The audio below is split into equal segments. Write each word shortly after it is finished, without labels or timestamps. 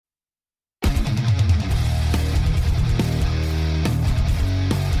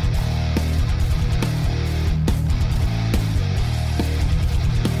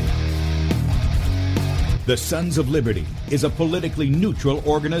The Sons of Liberty is a politically neutral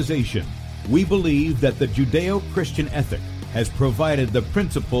organization. We believe that the Judeo-Christian ethic has provided the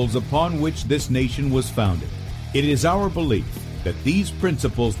principles upon which this nation was founded. It is our belief that these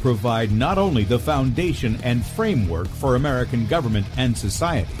principles provide not only the foundation and framework for American government and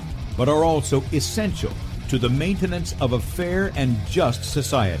society, but are also essential to the maintenance of a fair and just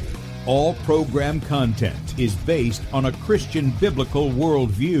society. All program content is based on a Christian biblical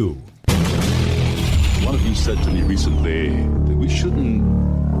worldview. One of you said to me recently that we shouldn't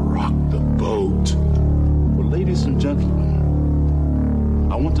rock the boat. Well, ladies and gentlemen,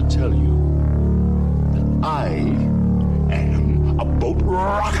 I want to tell you that I am a boat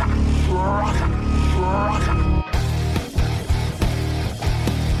rocker.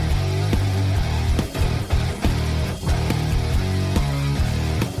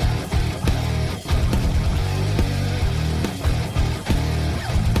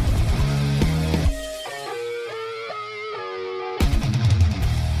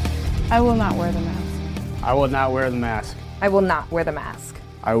 I will not wear the mask. I will not wear the mask. I will not wear the mask.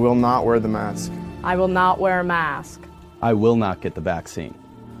 I will not wear the mask. I will not wear a mask. I will not get the vaccine.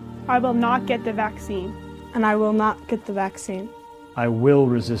 I will not get the vaccine. And I will not get the vaccine. I will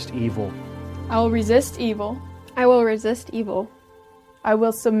resist evil. I will resist evil. I will resist evil. I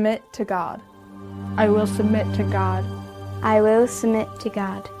will submit to God. I will submit to God. I will submit to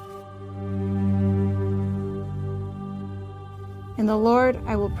God. In the Lord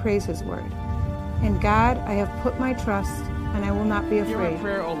I will praise His word. In God I have put my trust, and I will not be afraid. Hear my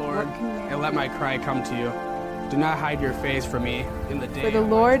prayer, O Lord, and let my cry come to you. Do not hide your face from me in the day. For the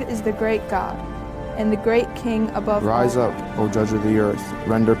Lord is the great God, and the great King above all. Rise up, O judge of the earth,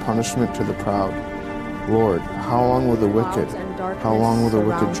 render punishment to the proud. Lord, how long will the wicked,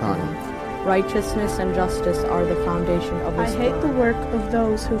 triumph? Righteousness and justice are the foundation of His I hate the work of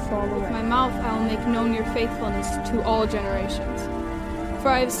those who fall away. With my mouth I will make known your faithfulness to all generations. For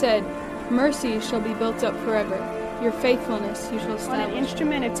I have said, mercy shall be built up forever. Your faithfulness you shall establish. On an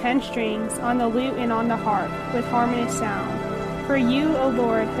instrument of 10 strings, on the lute and on the harp, with harmonious sound. For you, O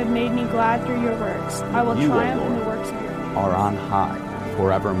Lord, have made me glad through your works. I will triumph in the works of your hands. Are on high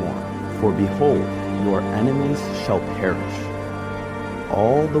forevermore. For behold, your enemies shall perish.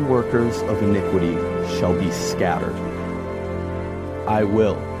 All the workers of iniquity shall be scattered. I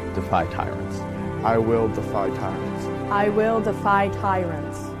will defy tyrants. I will defy tyrants. I will defy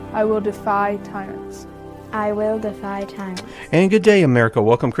tyrants. I will defy tyrants. I will defy tyrants. And good day, America.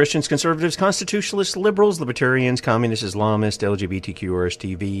 Welcome, Christians, conservatives, constitutionalists, liberals, libertarians, communists, Islamists,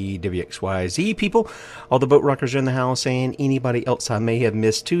 LGBTQRS, TV, WXYZ people. All the boat rockers are in the house, and anybody else I may have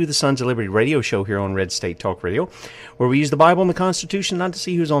missed, to the Sons of Liberty radio show here on Red State Talk Radio, where we use the Bible and the Constitution not to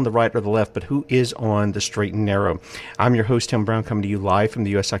see who's on the right or the left, but who is on the straight and narrow. I'm your host, Tim Brown, coming to you live from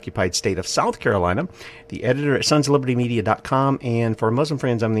the U.S.-occupied state of South Carolina, the editor at sonsoflibertymedia.com, and for Muslim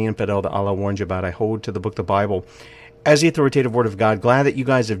friends, I'm the infidel that Allah warned you about. I hold to the book, the Bible, as the authoritative Word of God. Glad that you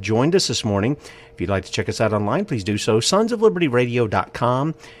guys have joined us this morning. If you'd like to check us out online, please do so.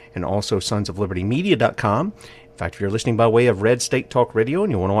 sonsoflibertyradio.com and also sonsoflibertymedia.com. In fact, if you're listening by way of Red State Talk Radio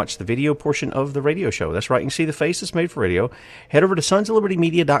and you want to watch the video portion of the radio show, that's right, you can see the face that's made for radio, head over to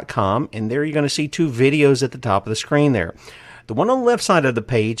sonsoflibertymedia.com, and there you're going to see 2 videos at the top of the screen there. The one on the left side of the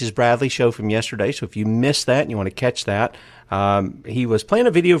page is Bradley's show from yesterday, so if you missed that and you want to catch that, he was playing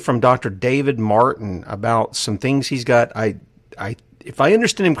a video from Dr. David Martin about some things he's got. If I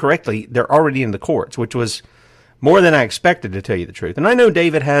understand him correctly, they're already in the courts, which was more than I expected, to tell you the truth. And I know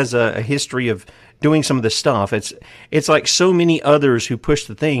David has a history of doing some of this stuff. It's like so many others who push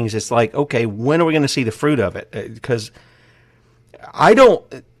the things. It's like, okay, when are we going to see the fruit of it? Because I don't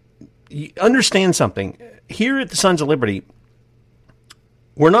understand something. Here at the Sons of Liberty,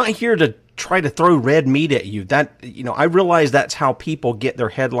 we're not here to try to throw red meat at you. I realize that's how people get their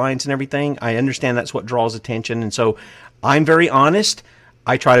headlines and everything. I understand that's what draws attention. And so I'm very honest.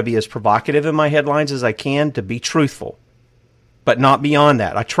 I try to be as provocative in my headlines as I can to be truthful, but not beyond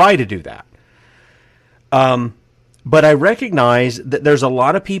that. I try to do that. But I recognize that there's a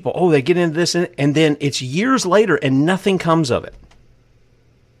lot of people, they get into this and then it's years later and nothing comes of it.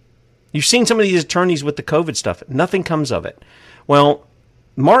 You've seen some of these attorneys with the COVID stuff. Nothing comes of it. Well,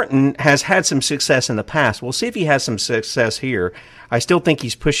 Martin has had some success in the past. We'll see if he has some success here. I still think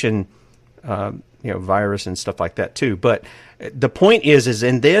he's pushing, virus and stuff like that too. But the point is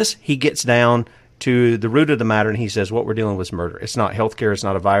in this, he gets down to the root of the matter and he says, what we're dealing with is murder. It's not healthcare. It's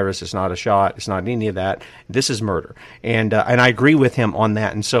not a virus. It's not a shot. It's not any of that. This is murder. And I agree with him on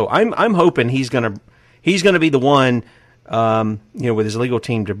that. And so I'm hoping he's gonna be the one, with his legal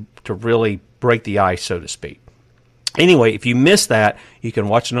team to really break the ice, so to speak. Anyway, if you missed that, you can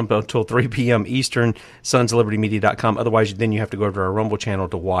watch it up until 3 p.m. Eastern, sonsoflibertymedia.com. Otherwise, then you have to go over to our Rumble channel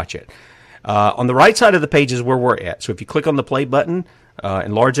to watch it. On the right side of the page is where we're at. So if you click on the play button,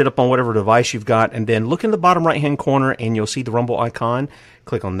 enlarge it up on whatever device you've got, and then look in the bottom right-hand corner, and you'll see the Rumble icon.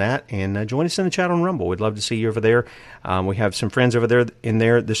 Click on that, and join us in the chat on Rumble. We'd love to see you over there. We have some friends over there in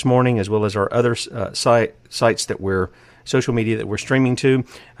there this morning, as well as our other sites that we're social media that we're streaming to.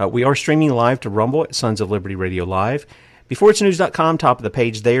 We are streaming live to Rumble at Sons of Liberty Radio Live. BeforeIt'sNews.com, top of the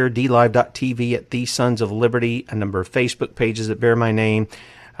page there. DLive.tv at The Sons of Liberty. A number of Facebook pages that bear my name.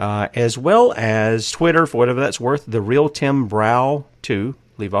 As well as Twitter, for whatever that's worth. The Real Tim Brow 2.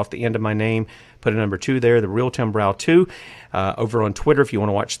 Leave off the end of my name. Put a number 2 there. The Real Tim Brow 2. Over on Twitter if you want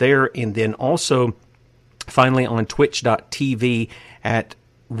to watch there. And then also, finally, on Twitch.tv at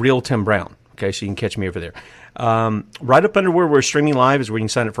Real Tim Brown. Okay, so you can catch me over there. Right up under where we're streaming live is where you can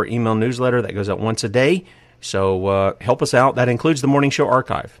sign up for email newsletter that goes out once a day. So help us out. That includes the morning show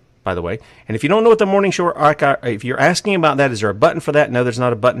archive, by the way. And if you don't know what the morning show archive, if you're asking about that, is there a button for that? No, there's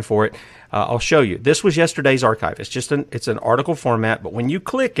not a button for it. I'll show you. This was yesterday's archive. It's just it's an article format, but when you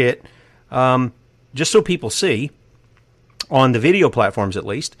click it, just so people see, on the video platforms at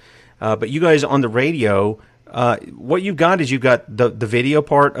least, but you guys on the radio, what you've got is you've got the video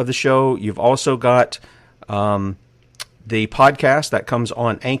part of the show. You've also got the podcast that comes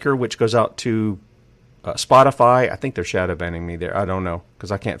on Anchor, which goes out to Spotify. I think they're shadow banning me there. I don't know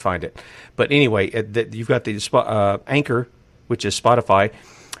because I can't find it. But anyway, you've got the Anchor, which is Spotify.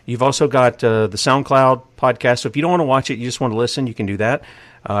 You've also got the SoundCloud podcast. So if you don't want to watch it, you just want to listen, you can do that.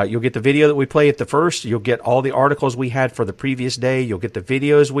 You'll get the video that we play at the first. You'll get all the articles we had for the previous day. You'll get the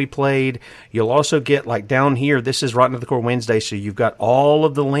videos we played. You'll also get, like down here, this is Rotten to the Core Wednesday, so you've got all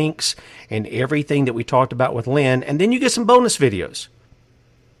of the links and everything that we talked about with Lynn, and then you get some bonus videos.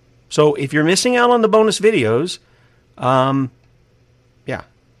 So if you're missing out on the bonus videos,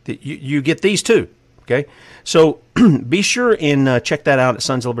 you get these too. Okay, so be sure and check that out at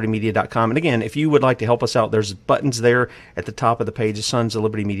sonsoflibertymedia.com. And again, if you would like to help us out, there's buttons there at the top of the page at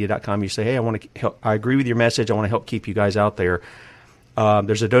sonsoflibertymedia.com. You say, hey, I want to help. I agree with your message. I want to help keep you guys out there.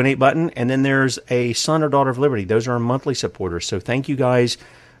 There's a donate button, and then there's a son or daughter of liberty. Those are our monthly supporters. So thank you guys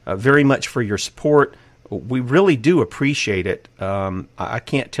very much for your support. We really do appreciate it. I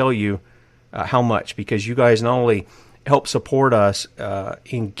can't tell you how much, because you guys not only help support us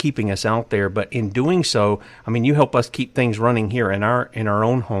in keeping us out there, but in doing so, I mean, you help us keep things running here in our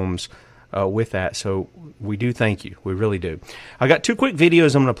own homes with that. So we do thank you. We really do. I got 2 quick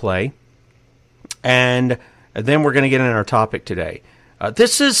videos I'm going to play, and then we're going to get into our topic today.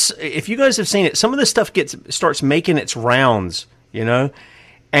 This is, if you guys have seen it, some of this stuff starts making its rounds, you know,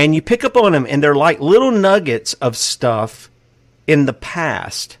 and you pick up on them, and they're like little nuggets of stuff in the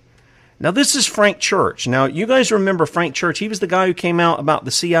past. Now, this is Frank Church. Now, you guys remember Frank Church. He was the guy who came out about the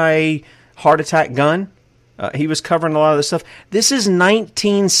CIA heart attack gun. He was covering a lot of this stuff. This is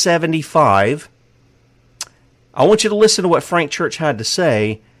 1975. I want you to listen to what Frank Church had to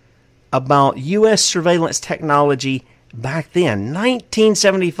say about U.S. surveillance technology back then.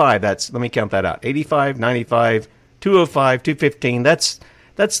 1975. Let me count that out. 85, 95, 205, 215. That's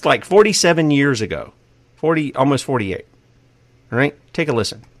like 47 years ago. Almost 48. All right? Take a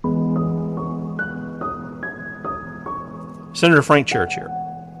listen. Senator Frank Church here.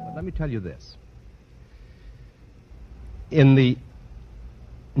 Let me tell you this. In the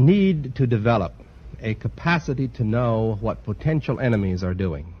need to develop a capacity to know what potential enemies are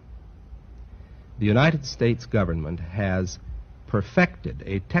doing, the United States government has perfected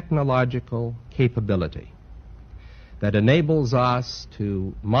a technological capability that enables us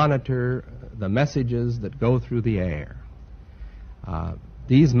to monitor the messages that go through the air.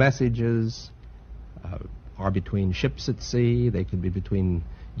 These messages are between ships at sea. They could be between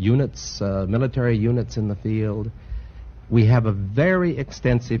units, military units in the field. We have a very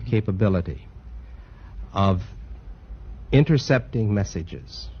extensive capability of intercepting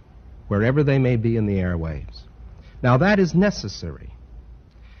messages wherever they may be in the airwaves. Now, that is necessary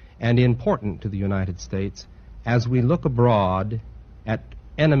and important to the United States as we look abroad at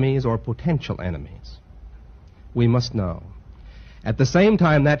enemies or potential enemies. We must know. At the same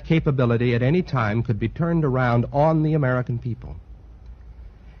time, that capability at any time could be turned around on the American people.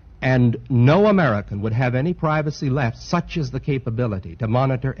 And no American would have any privacy left, such as the capability to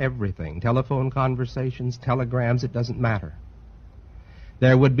monitor everything. Telephone conversations, telegrams, it doesn't matter.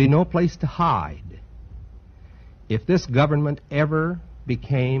 There would be no place to hide if this government ever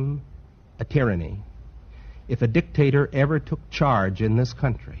became a tyranny, if a dictator ever took charge in this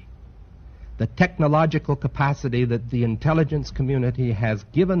country. The technological capacity that the intelligence community has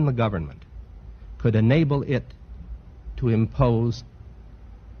given the government could enable it to impose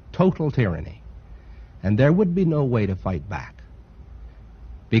total tyranny. And there would be no way to fight back.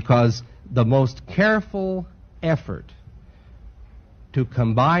 Because the most careful effort to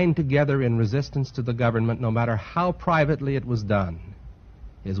combine together in resistance to the government, no matter how privately it was done,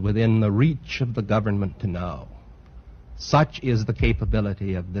 is within the reach of the government to know. Such is the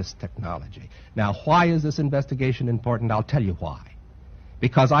capability of this technology. Now, why is this investigation important? I'll tell you why.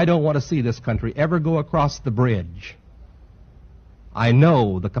 Because I don't want to see this country ever go across the bridge. I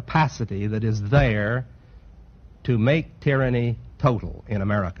know the capacity that is there to make tyranny total in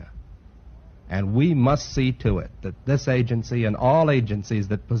America. And we must see to it that this agency and all agencies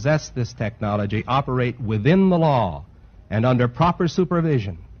that possess this technology operate within the law and under proper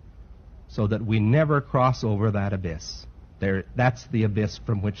supervision so that we never cross over that abyss. That's the abyss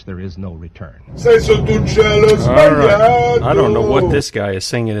from which there is no return. All right. I don't know what this guy is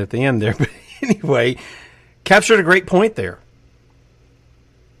singing at the end there, but anyway, captured a great point there.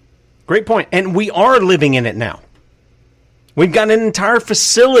 Great point. And we are living in it now. We've got an entire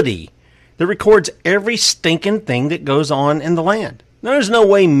facility that records every stinking thing that goes on in the land. There's no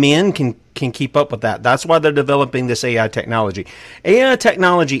way men can keep up with that. That's why they're developing this AI technology. AI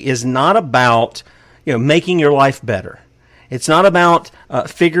technology is not about, making your life better. It's not about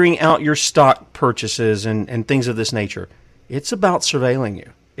figuring out your stock purchases and things of this nature. It's about surveilling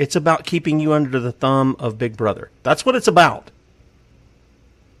you. It's about keeping you under the thumb of Big Brother. That's what it's about.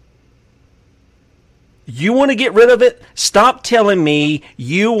 You want to get rid of it? Stop telling me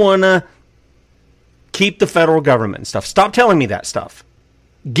you want to keep the federal government and stuff. Stop telling me that stuff.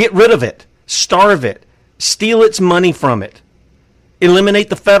 Get rid of it. Starve it. Steal its money from it. Eliminate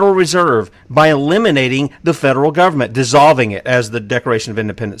the Federal Reserve by eliminating the federal government, dissolving it, as the Declaration of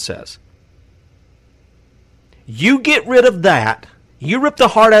Independence says. You get rid of that, you rip the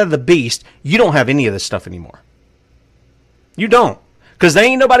heart out of the beast, you don't have any of this stuff anymore. You don't. Because there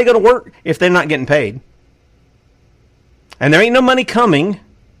ain't nobody going to work if they're not getting paid. And there ain't no money coming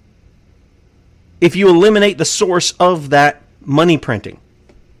if you eliminate the source of that money printing.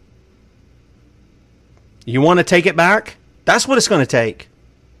 You want to take it back? That's what it's going to take.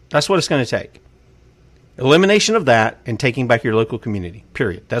 That's what it's going to take. Elimination of that and taking back your local community.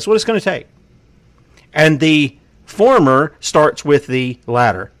 Period. That's what it's going to take. And the former starts with the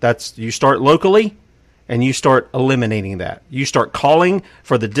latter. That's, you start locally and you start eliminating that. You start calling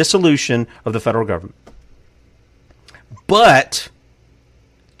for the dissolution of the federal government. But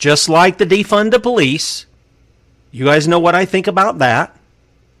just like the defund the police, you guys know what I think about that.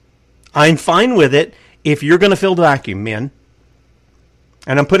 I'm fine with it if you're going to fill the vacuum, men.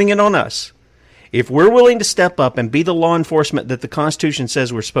 And I'm putting it on us. If we're willing to step up and be the law enforcement that the Constitution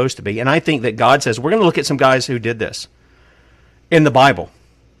says we're supposed to be, and I think that God says, we're going to look at some guys who did this in the Bible.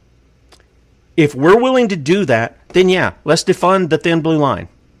 If we're willing to do that, then yeah, let's defund the thin blue line.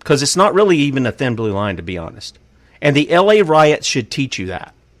 Because it's not really even a thin blue line, to be honest. And the LA riots should teach you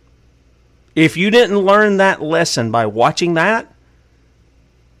that. If you didn't learn that lesson by watching that,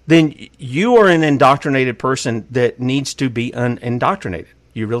 then you are an indoctrinated person that needs to be unindoctrinated.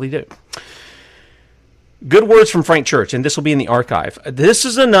 You really do. Good words from Frank Church, and this will be in the archive. This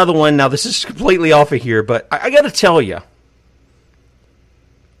is another one. Now, this is completely off of here, but I got to tell you,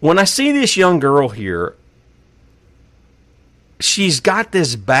 when I see this young girl here, she's got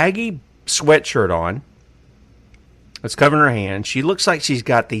this baggy sweatshirt on. It's covering her hand. She looks like she's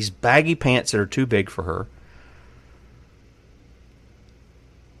got these baggy pants that are too big for her.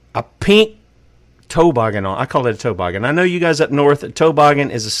 A pink toboggan on. I call it a toboggan. I know you guys up north, a toboggan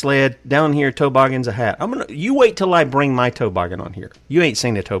is a sled. Down here, toboggan's a hat. You wait till I bring my toboggan on here. You ain't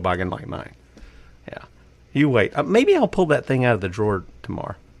seen a toboggan like mine. Yeah. You wait. Maybe I'll pull that thing out of the drawer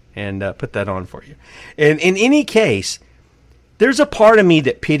tomorrow and put that on for you. And in any case, there's a part of me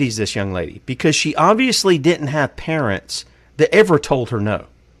that pities this young lady because she obviously didn't have parents that ever told her no.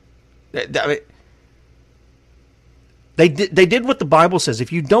 They did what the Bible says.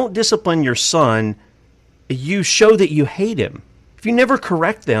 If you don't discipline your son, you show that you hate him. If you never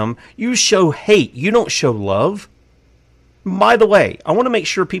correct them, you show hate. You don't show love. By the way, I want to make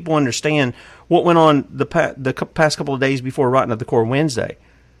sure people understand what went on the past couple of days before Rotten at the Core Wednesday.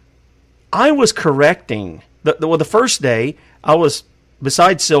 I was correcting. The first day, I was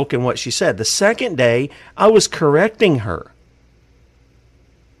beside Silk and what she said. The second day, I was correcting her.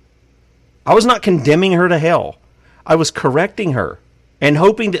 I was not condemning her to hell. I was correcting her and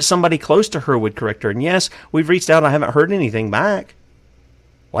hoping that somebody close to her would correct her. And yes, we've reached out. I haven't heard anything back.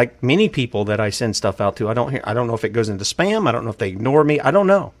 Like many people that I send stuff out to, I don't know if it goes into spam. I don't know if they ignore me. I don't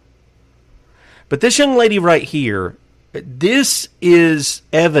know. But this young lady right here, this is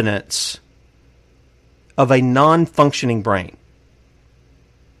evidence of a non-functioning brain.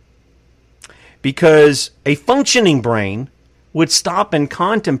 Because a functioning brain would stop and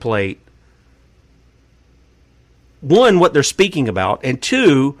contemplate, one, what they're speaking about, and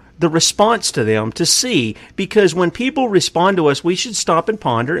two, the response to them to see. Because when people respond to us, we should stop and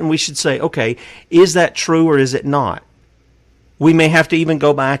ponder, and we should say, okay, is that true or is it not? We may have to even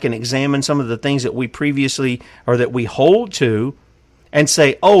go back and examine some of the things that we previously, or that we hold to, and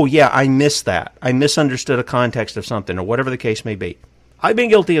say, oh yeah, I missed that. I misunderstood a context of something, or whatever the case may be. I've been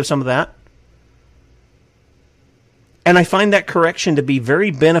guilty of some of that. And I find that correction to be very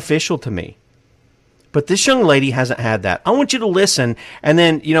beneficial to me. But this young lady hasn't had that. I want you to listen, and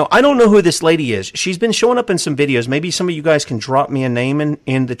then, I don't know who this lady is. She's been showing up in some videos. Maybe some of you guys can drop me a name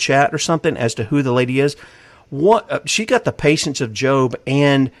in the chat or something as to who the lady is. She got the patience of Job,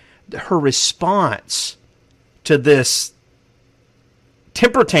 and her response to this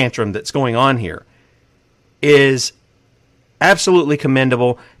temper tantrum that's going on here is absolutely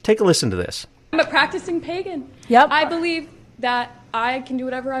commendable. Take a listen to this. I'm a practicing pagan. Yep. I believe that I can do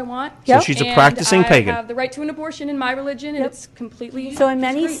whatever I want. So she's a practicing pagan. I have the right to an abortion in my religion, and it's completely... So in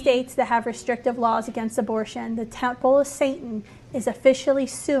many states that have restrictive laws against abortion, the Temple of Satan is officially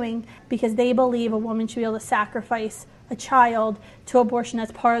suing because they believe a woman should be able to sacrifice a child to abortion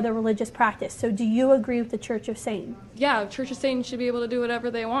as part of the religious practice. So do you agree with the Church of Satan? Yeah, Church of Satan should be able to do whatever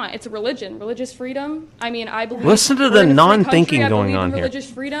they want. It's a religion, religious freedom. I mean, I believe... Listen to the non-thinking going on here. Religious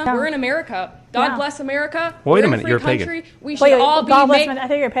freedom. Yeah. We're in America. God bless America. Wait a minute, you're a pagan. We should all be... God bless me. I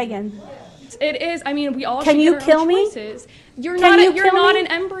think you're a pagan. It is. I mean, we all should get our own me? choices. You're not an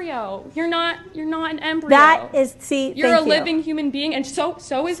embryo. You're not an embryo. That is, you're a living human being, and so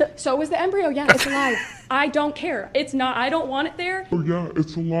is the embryo. Yeah, it's alive. I don't care. It's not. I don't want it there. Oh yeah,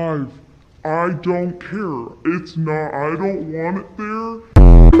 it's alive. I don't care. It's not. I don't want it there.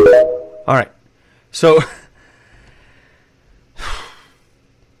 All right. So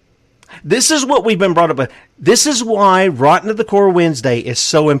this is what we've been brought up with. This is why Rotten to the Core Wednesday is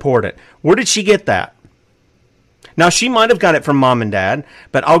so important. Where did she get that? Now, she might have got it from mom and dad,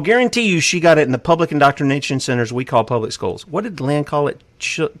 but I'll guarantee you she got it in the public indoctrination centers we call public schools. What did Lynn call it?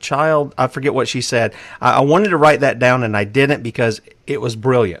 Child? I forget what she said. I wanted to write that down, and I didn't because it was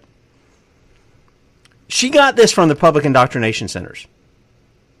brilliant. She got this from the public indoctrination centers.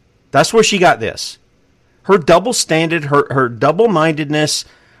 That's where she got this. Her double standard, her double-mindedness,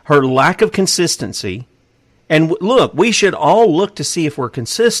 her lack of consistency. And look, we should all look to see if we're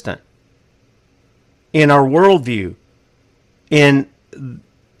consistent in our worldview, in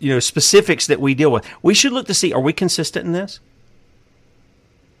specifics that we deal with. We should look to see, are we consistent in this?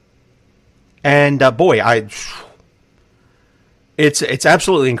 And it's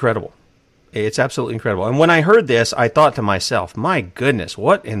absolutely incredible. It's absolutely incredible. And when I heard this, I thought to myself, my goodness,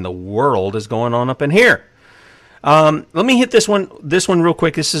 what in the world is going on up in here? Let me hit this one real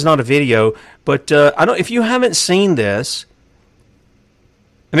quick. This is not a video, but if you haven't seen this,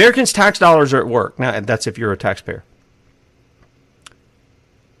 Americans' tax dollars are at work. Now, that's if you're a taxpayer.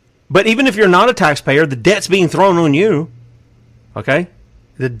 But even if you're not a taxpayer, the debt's being thrown on you. Okay?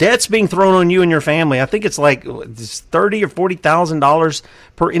 The debt's being thrown on you and your family. I think it's like $30,000 or $40,000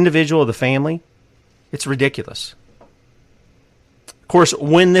 per individual of the family. It's ridiculous. Of course,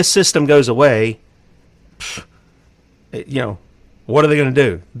 when this system goes away, what are they going to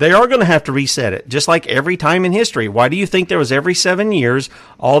do? They are going to have to reset it, just like every time in history. Why do you think there was every 7 years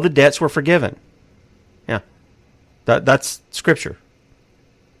all the debts were forgiven? Yeah, that's Scripture.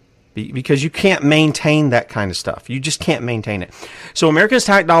 Because you can't maintain that kind of stuff. You just can't maintain it. So America's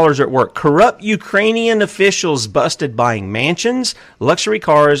tax dollars are at work. Corrupt Ukrainian officials busted buying mansions, luxury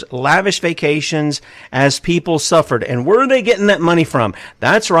cars, lavish vacations as people suffered. And where are they getting that money from?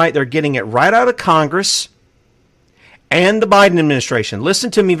 That's right, they're getting it right out of Congress and the Biden administration.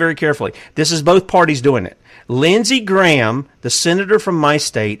 Listen to me very carefully. This is both parties doing it. Lindsey Graham, the senator from my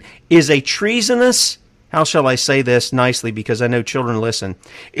state, is a treasonous, how shall I say this nicely because I know children listen,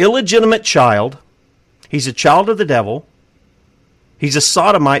 illegitimate child. He's a child of the devil. He's a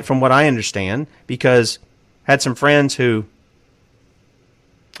sodomite from what I understand, because I had some friends who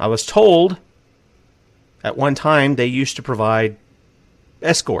I was told at one time they used to provide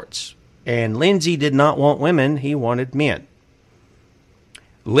escorts. And Lindsey did not want women, he wanted men.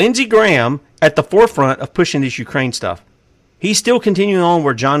 Lindsey Graham at the forefront of pushing this Ukraine stuff. He's still continuing on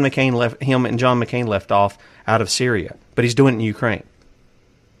where John McCain left off out of Syria, but he's doing it in Ukraine.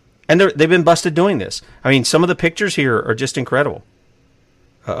 And they've been busted doing this. I mean, some of the pictures here are just incredible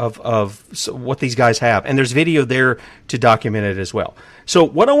of what these guys have. And there's video there to document it as well. So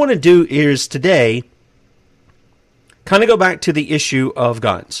what I want to do is today kind of go back to the issue of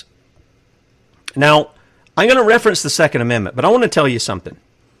guns. Now, I'm going to reference the Second Amendment, but I want to tell you something.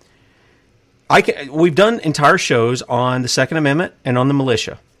 We've done entire shows on the Second Amendment and on the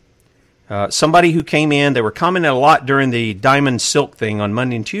militia. Somebody who came in, they were commenting a lot during the Diamond Silk thing on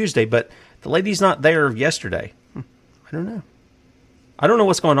Monday and Tuesday, but the lady's not there yesterday. I don't know. I don't know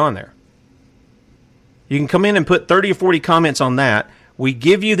what's going on there. You can come in and put 30 or 40 comments on that. We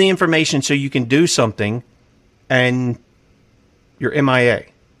give you the information so you can do something, and you're MIA.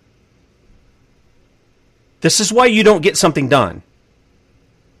 This is why you don't get something done,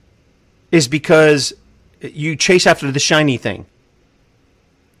 is because you chase after the shiny thing.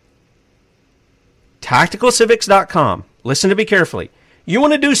 TacticalCivics.com. Listen to me carefully. You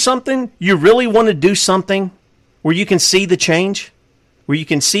want to do something? You really want to do something where you can see the change? Where you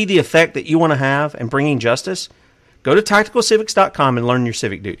can see the effect that you want to have in bringing justice? Go to TacticalCivics.com and learn your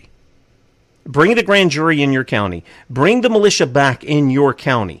civic duty. Bring the grand jury in your county. Bring the militia back in your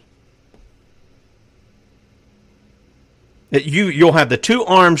county. You'll have the two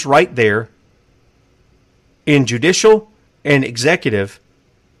arms right there in judicial and executive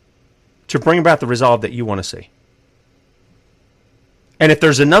to bring about the resolve that you want to see. And if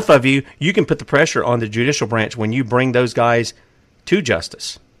there's enough of you, you can put the pressure on the judicial branch when you bring those guys to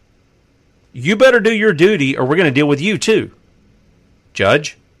justice. You better do your duty or we're going to deal with you too,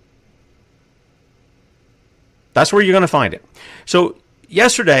 Judge. That's where you're going to find it. So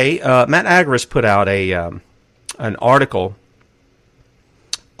yesterday, Matt Agris put out an article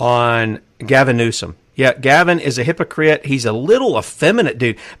on Gavin Newsom. Yeah, Gavin is a hypocrite. He's a little effeminate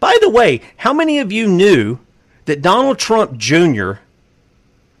dude. By the way, how many of you knew that Donald Trump Jr.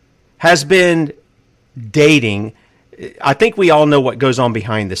 has been dating? I think we all know what goes on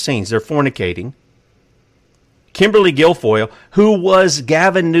behind the scenes. They're fornicating. Kimberly Guilfoyle, who was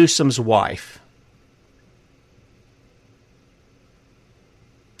Gavin Newsom's wife.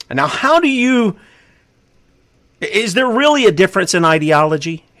 Now, is there really a difference in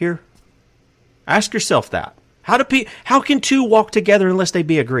ideology here? Ask yourself that. How can two walk together unless they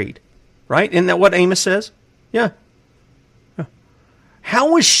be agreed? Right? Isn't that what Amos says? Yeah.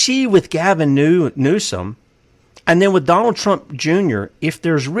 How was she with Gavin Newsom and then with Donald Trump Jr. if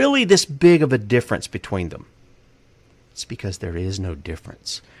there's really this big of a difference between them? It's because there is no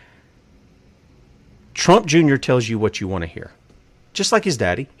difference. Trump Jr. tells you what you want to hear. Just like his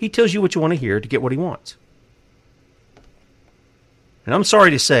daddy, he tells you what you want to hear to get what he wants. And I'm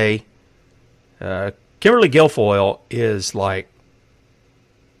sorry to say, Kimberly Guilfoyle is like,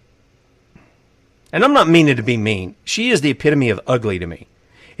 and I'm not meaning to be mean, she is the epitome of ugly to me.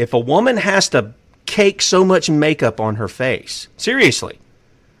 If a woman has to cake so much makeup on her face, seriously,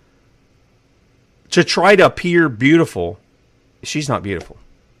 to try to appear beautiful, she's not beautiful.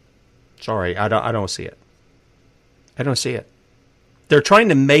 Sorry, I don't see it. I don't see it. They're trying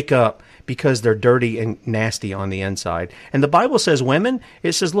to make up because they're dirty and nasty on the inside. And the Bible says, women,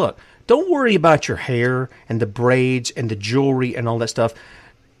 it says, look, don't worry about your hair and the braids and the jewelry and all that stuff.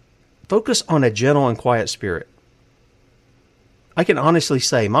 Focus on a gentle and quiet spirit. I can honestly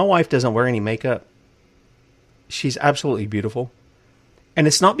say my wife doesn't wear any makeup. She's absolutely beautiful. And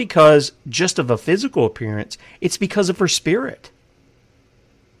it's not because just of a physical appearance. It's because of her spirit.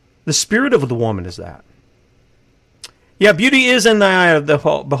 The spirit of the woman is that. Yeah, beauty is in the eye of the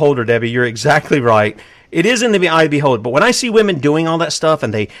beholder, Debbie. You're exactly right. It is in the eye of the beholder. But when I see women doing all that stuff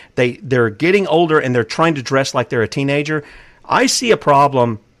and they're getting older and they're trying to dress like they're a teenager, I see a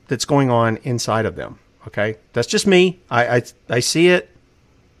problem that's going on inside of them. Okay? That's just me. I see it.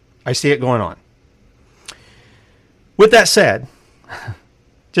 I see it going on. With that said,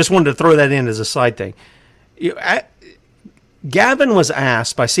 just wanted to throw that in as a side thing. Gavin was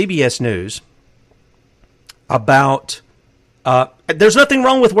asked by CBS News about there's nothing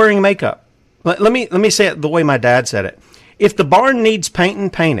wrong with wearing makeup. Let me say it the way my dad said it. If the barn needs painting,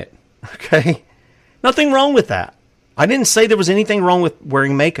 paint it. Okay? Nothing wrong with that. I didn't say there was anything wrong with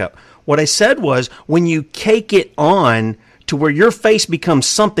wearing makeup. What I said was when you cake it on to where your face becomes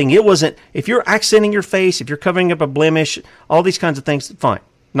something, it wasn't, if you're accenting your face, if you're covering up a blemish, all these kinds of things, fine.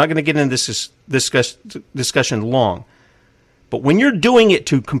 I'm not going to get into this discussion long. But when you're doing it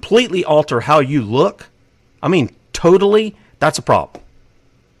to completely alter how you look, I mean, totally, that's a problem.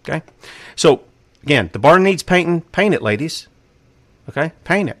 Okay? So, again, the barn needs painting. Paint it, ladies. Okay?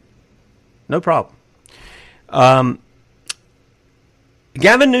 Paint it. No problem.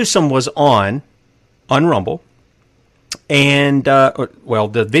 Gavin Newsom was on Rumble, and,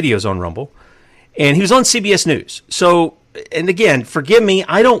 the video's on Rumble, and he was on CBS News. So, and again, forgive me,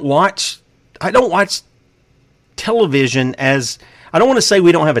 I don't watch television as, I don't want to say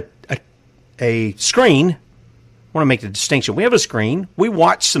we don't have a screen. I want to make the distinction. We have a screen. We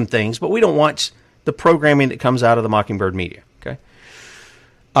watch some things, but we don't watch the programming that comes out of the Mockingbird media. Okay.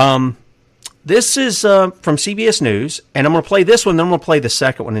 This is from CBS News, and I'm going to play this one, then I'm going to play the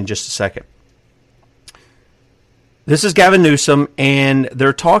second one in just a second. This is Gavin Newsom, and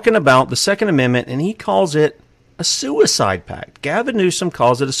they're talking about the Second Amendment, and he calls it a suicide pact. Gavin Newsom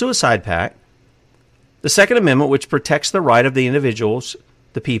calls it a suicide pact. The Second Amendment, which protects the right of the individuals,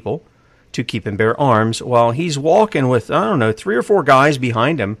 the people, to keep and bear arms, while he's walking with, 3 or 4 guys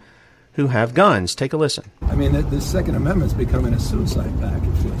behind him who have guns. Take a listen. I mean, the Second Amendment's becoming a suicide pact,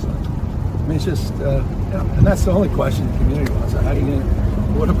 it feels like. I mean, it's just, and that's the only question the community wants. How do you get,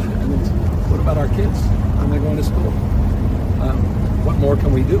 what about our kids when they're going to school? What more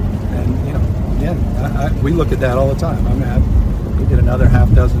can we do? And, again, we look at that all the time. I mean, we did another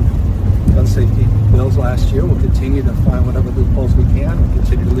half dozen gun safety bills last year. We'll continue to find whatever loopholes we can. We'll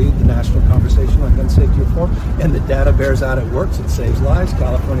continue to lead the national conversation on gun safety reform. And the data bears out it works. It saves lives.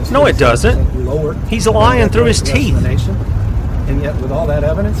 California's no, it doesn't. Lower. He's lying through his teeth. And yet, with all that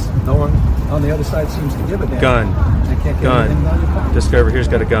evidence, no one on the other side seems to give a damn. Gun. They can't get anything done. Your pocket. This guy over here's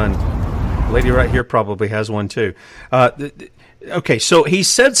got a gun. The lady right here probably has one too. Okay, so he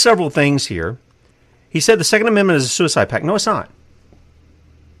said several things here. He said the Second Amendment is a suicide pact. No, it's not.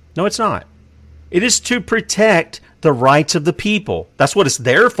 No, it's not. It is to protect the rights of the people. That's what it's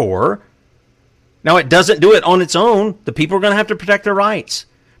there for. Now, it doesn't do it on its own. The people are going to have to protect their rights.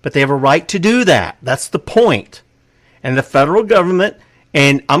 But they have a right to do that. That's the point. And the federal government,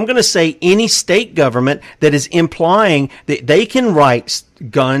 and I'm going to say any state government that is implying that they can write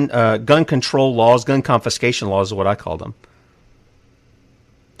gun control laws, gun confiscation laws is what I call them,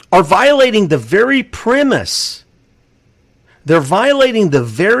 are violating the very premise. They're violating the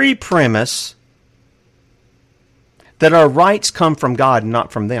very premise that our rights come from God and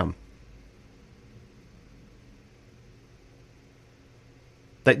not from them.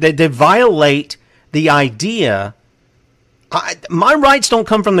 They violate the idea. My rights don't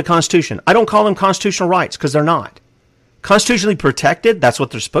come from the Constitution. I don't call them constitutional rights because they're not. Constitutionally protected, that's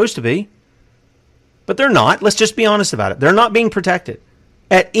what they're supposed to be. But they're not. Let's just be honest about it. They're not being protected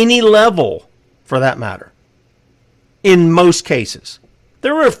at any level, for that matter, in most cases.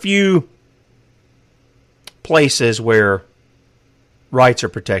 There are a few places where rights are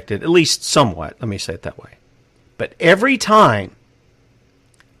protected, at least somewhat. Let me say it that way. But every time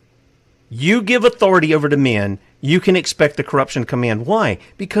you give authority over to men, you can expect the corruption to come in. Why?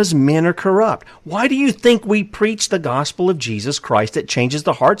 Because men are corrupt. Why do you think we preach the gospel of Jesus Christ that changes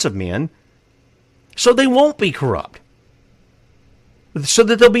the hearts of men so they won't be corrupt? So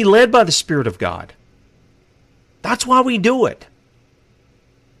that they'll be led by the Spirit of God. That's why we do it.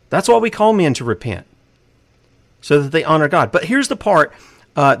 That's why we call men to repent, so that they honor God. But here's the part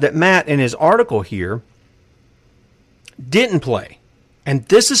that Matt in his article here didn't play. And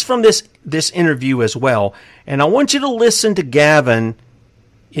this is from this interview as well. And I want you to listen to Gavin,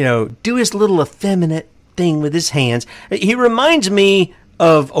 do his little effeminate thing with his hands. He reminds me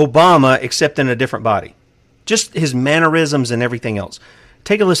of Obama, except in a different body. Just his mannerisms and everything else.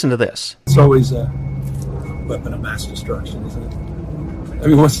 Take a listen to this. It's always a weapon of mass destruction, isn't it?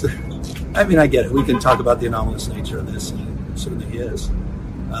 I mean, I get it. We can talk about the anomalous nature of this, and it certainly is.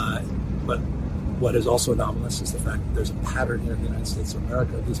 But what is also anomalous is the fact that there's a pattern here in the United States of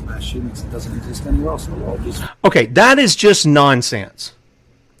America of these mass shootings that doesn't exist anywhere else in the world. Okay, that is just nonsense.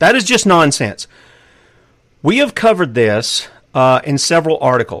 That is just nonsense. We have covered this in several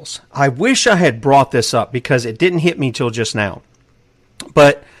articles. I wish I had brought this up because it didn't hit me till just now.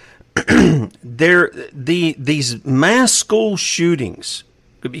 But these mass school shootings,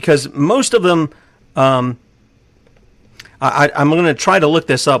 because most of them, I'm going to try to look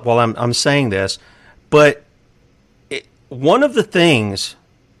this up while I'm saying this, but one of the things,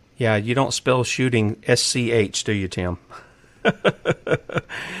 you don't spell shooting SCH, do you, Tim?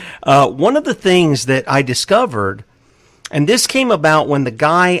 One of the things that I discovered, and this came about when the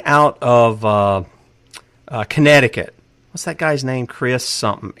guy out of Connecticut, what's that guy's name? Chris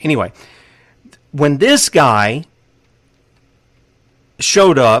something. Anyway, when this guy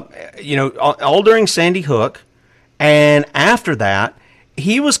showed up, all during Sandy Hook, and after that,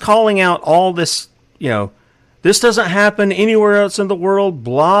 he was calling out all this, this doesn't happen anywhere else in the world,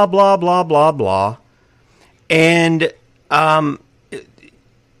 blah, blah, blah, blah, blah. And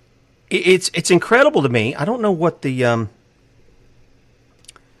it's incredible to me. I don't know what the...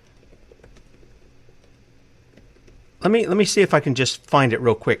 Let me see if I can just find it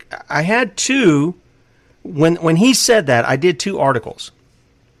real quick. I had two, when he said that, I did 2 articles.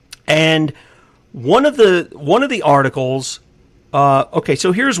 And one of the articles, okay,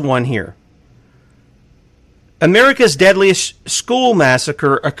 so here's one here. America's deadliest school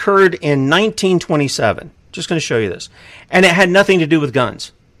massacre occurred in 1927. Just going to show you this. And it had nothing to do with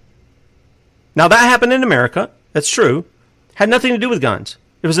guns. Now, that happened in America. That's true. Had nothing to do with guns.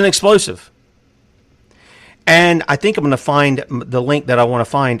 It was an explosive. And I think I'm going to find the link that I want to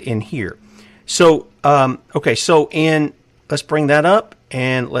find in here. So, let's bring that up,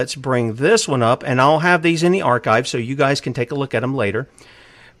 and let's bring this one up, and I'll have these in the archive so you guys can take a look at them later.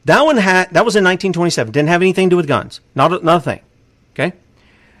 That was in 1927. Didn't have anything to do with guns. Not a thing. Okay?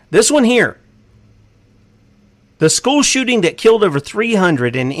 This one here. The school shooting that killed over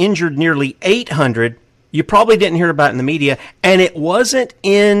 300 and injured nearly 800, you probably didn't hear about it in the media, and it wasn't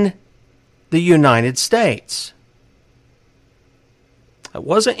in the United States. It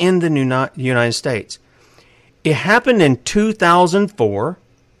wasn't in the United States. It happened in 2004.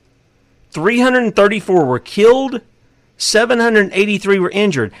 334 were killed. 783 were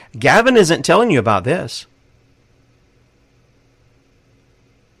injured. Gavin isn't telling you about this.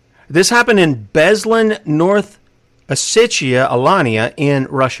 This happened in Beslan, North Ossetia, Alania in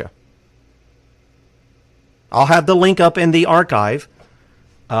Russia. I'll have the link up in the archive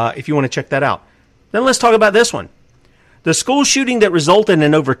if you want to check that out. Then let's talk about this one. The school shooting that resulted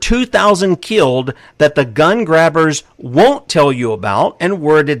in over 2,000 killed that the gun grabbers won't tell you about. And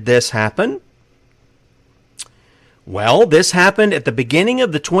where did this happen? Well, this happened at the beginning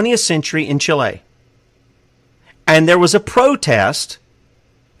of the 20th century in Chile. And there was a protest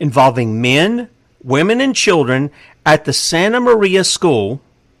involving men, women, and children at the Santa Maria school.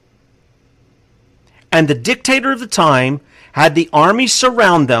 And the dictator of the time had the army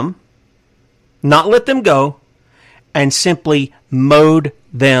surround them, not let them go, and simply mowed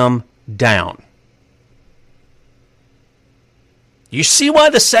them down. You see why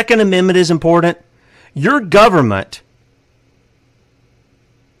the Second Amendment is important? Your government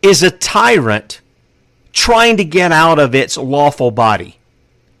is a tyrant trying to get out of its lawful body.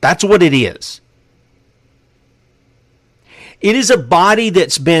 That's what it is. It is a body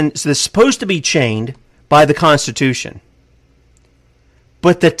that's supposed to be chained by the Constitution.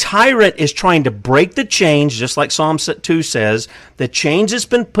 But the tyrant is trying to break the chains, just like Psalm 2 says. The chains has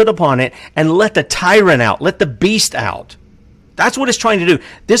been put upon it, and let the tyrant out, let the beast out. That's what it's trying to do.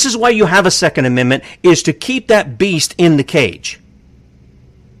 This is why you have a Second Amendment, is to keep that beast in the cage.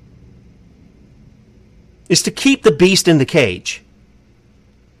 Is to keep the beast in the cage.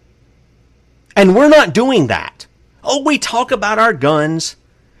 And we're not doing that. Oh, we talk about our guns,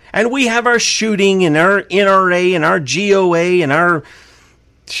 and we have our shooting, and our NRA, and our GOA, and our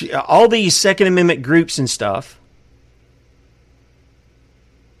all these Second Amendment groups and stuff.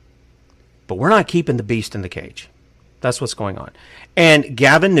 But we're not keeping the beast in the cage. That's what's going on. And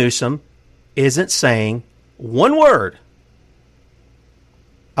Gavin Newsom isn't saying one word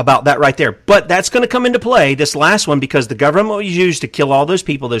about that right there. But that's going to come into play, this last one, because the government was used to kill all those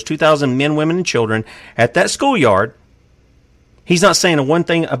people, those 2,000 men, women, and children at that schoolyard. He's not saying a one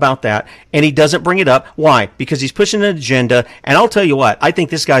thing about that, and he doesn't bring it up. Why? Because he's pushing an agenda, and I'll tell you what, I think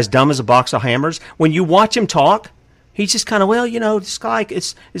this guy's dumb as a box of hammers. When you watch him talk, he's just kind of, this guy,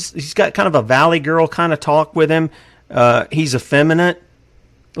 he's got kind of a Valley Girl kind of talk with him. He's effeminate.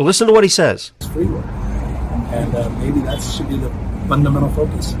 Listen to what he says. It's free work, and maybe that should be the fundamental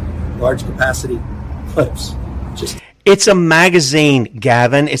focus. Large capacity clips. It's a magazine,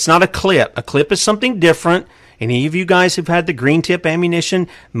 Gavin. It's not a clip. A clip is something different. Any of you guys who've had the green tip ammunition,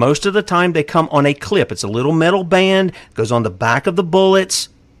 most of the time they come on a clip. It's a little metal band, goes on the back of the bullets.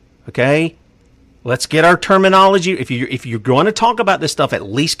 Okay? Let's get our terminology. If you're going to talk about this stuff, at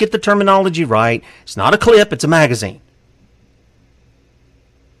least get the terminology right. It's not a clip, it's a magazine.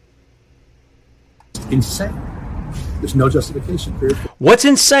 Insane. There's no justification. What's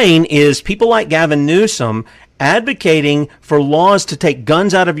insane is people like Gavin Newsom advocating for laws to take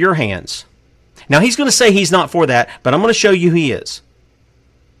guns out of your hands. Now, he's going to say he's not for that, but I'm going to show you he is.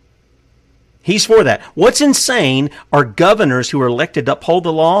 He's for that. What's insane are governors who are elected to uphold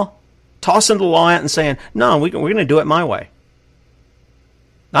the law, tossing the law out and saying, no, we're going to do it my way.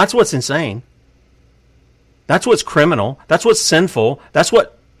 That's what's insane. That's what's criminal. That's what's sinful. That's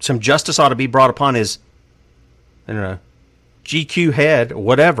what some justice ought to be brought upon his, GQ head or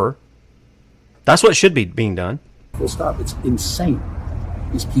whatever. That's what should be being done. Full stop. It's insane.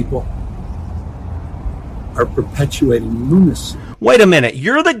 These people are perpetuating lunacy. Wait a minute.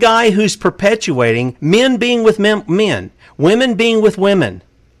 You're the guy who's perpetuating men being with men, women being with women.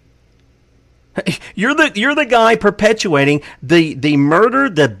 You're the guy perpetuating the murder,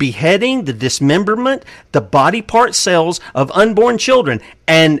 the beheading, the dismemberment, the body part sales of unborn children.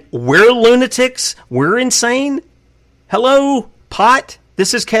 And we're lunatics? We're insane? Hello, pot?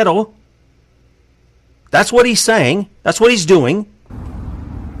 This is kettle. That's what he's saying. That's what he's doing.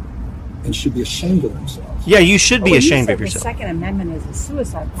 And should be ashamed of themselves. Yeah, you should be ashamed of yourself. The Second Amendment is a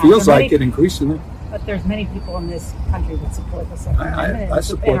suicide pact. Feels like it increasingly. But there's many people in this country that support the Second Amendment I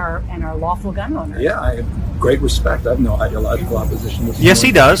support, and are lawful gun owners. Yeah, I have great respect. I have no ideological opposition with yes,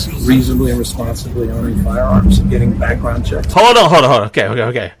 he does. Reasonably and responsibly owning firearms and getting background checks. Hold on.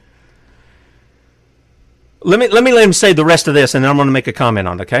 Okay. Let me let him say the rest of this, and then I'm going to make a comment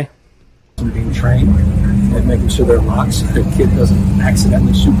on it, okay? Being trained and making sure there are locks so the kid doesn't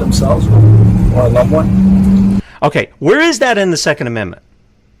accidentally shoot themselves or a loved one. Okay, where is that in the Second Amendment?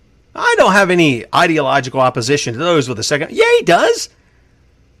 I don't have any ideological opposition to those with the Second. Yeah, he does.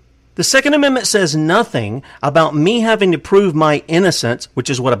 The Second Amendment says nothing about me having to prove my innocence, which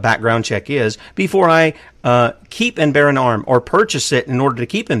is what a background check is, before I keep and bear an arm or purchase it in order to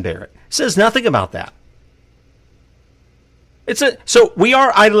keep and bear it. It says nothing about that. So we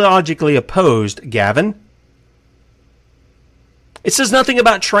are ideologically opposed, Gavin. It says nothing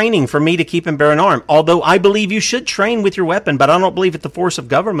about training for me to keep and bear an arm, although I believe you should train with your weapon, but I don't believe it's the force of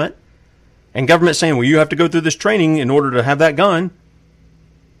government. And government saying, well, you have to go through this training in order to have that gun.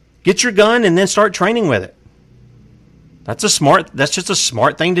 Get your gun and then start training with it. That's just a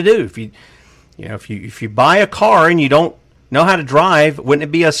smart thing to do. If you buy a car and you don't know how to drive, wouldn't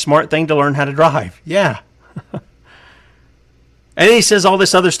it be a smart thing to learn how to drive? Yeah. And he says all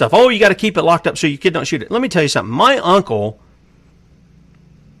this other stuff. Oh, you got to keep it locked up so your kid don't shoot it. Let me tell you something. My uncle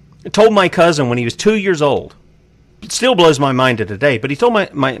told my cousin when he was 2 years old, it still blows my mind to today, but he told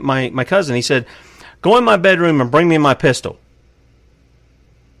my cousin, he said, go in my bedroom and bring me my pistol.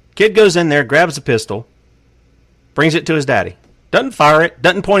 Kid goes in there, grabs the pistol, brings it to his daddy. Doesn't fire it,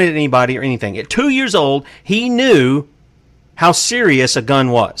 doesn't point it at anybody or anything. At 2 years old, he knew how serious a gun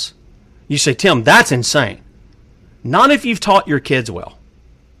was. You say, Tim, that's insane. Not if you've taught your kids well.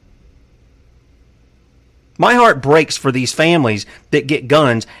 My heart breaks for these families that get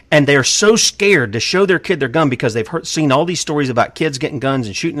guns and they're so scared to show their kid their gun because they've seen all these stories about kids getting guns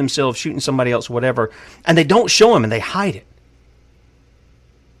and shooting themselves, shooting somebody else, whatever, and they don't show them and they hide it.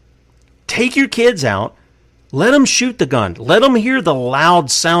 Take your kids out. Let them shoot the gun. Let them hear the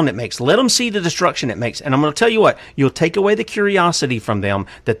loud sound it makes. Let them see the destruction it makes. And I'm going to tell you what, you'll take away the curiosity from them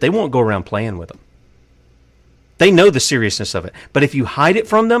that they won't go around playing with them. They know the seriousness of it. But if you hide it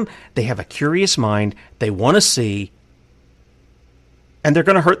from them, they have a curious mind. They want to see. And they're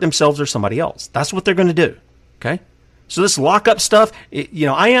going to hurt themselves or somebody else. That's what they're going to do. Okay? So this lockup stuff,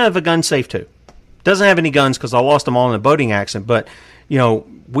 I have a gun safe too. Doesn't have any guns because I lost them all in a boating accident. But,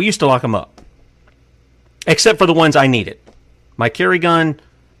 we used to lock them up. Except for the ones I needed. My carry gun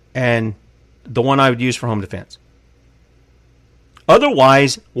and the one I would use for home defense.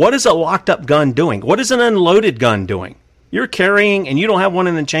 Otherwise, what is a locked up gun doing? What is an unloaded gun doing? You're carrying, and you don't have one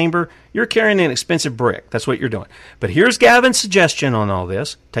in the chamber, you're carrying an expensive brick. That's what you're doing. But here's Gavin's suggestion on all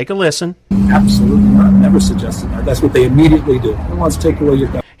this. Take a listen. Absolutely not. Never suggested that. That's what they immediately do. They want to take away your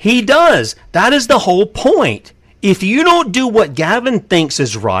gun. He does. That is the whole point. If you don't do what Gavin thinks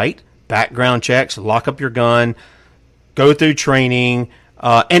is right, background checks, lock up your gun, go through training,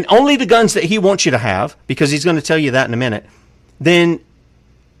 and only the guns that he wants you to have, because he's going to tell you that in a minute, then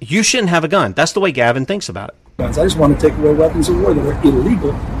you shouldn't have a gun. That's the way Gavin thinks about it. I just want to take away weapons of war that are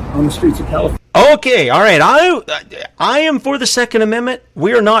illegal on the streets of California. Okay, all right. I am for the Second Amendment.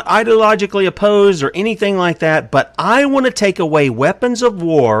 We are not ideologically opposed or anything like that, but I want to take away weapons of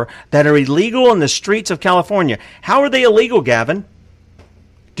war that are illegal on the streets of California. How are they illegal, Gavin?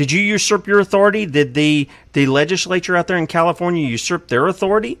 Did you usurp your authority? Did the legislature out there in California usurp their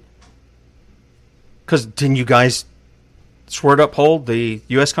authority? Because didn't you guys swear to uphold the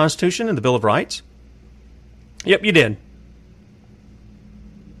U.S. Constitution and the Bill of Rights? Yep, you did.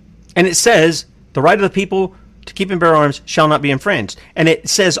 And it says, the right of the people to keep and bear arms shall not be infringed. And it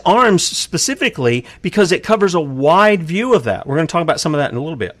says arms specifically because it covers a wide view of that. We're going to talk about some of that in a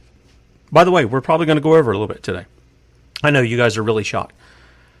little bit. By the way, we're probably going to go over a little bit today. I know you guys are really shocked.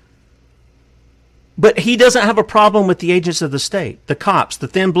 But he doesn't have a problem with the agents of the state, the cops, the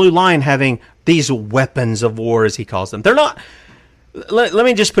thin blue line having these weapons of war, as he calls them. They're not. Let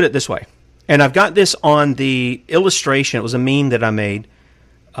me just put it this way. And I've got this on the illustration. It was a meme that I made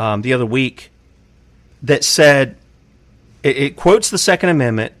the other week that said, it quotes the Second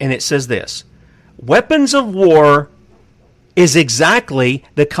Amendment, and it says this: weapons of war is exactly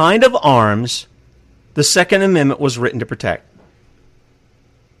the kind of arms the Second Amendment was written to protect.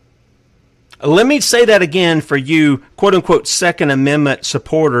 Let me say that again for you, quote-unquote, Second Amendment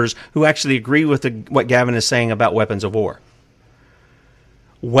supporters who actually agree with what Gavin is saying about weapons of war.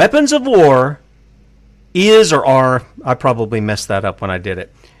 Weapons of war is or are, I probably messed that up when I did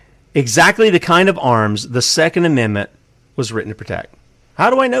it, exactly the kind of arms the Second Amendment was written to protect. How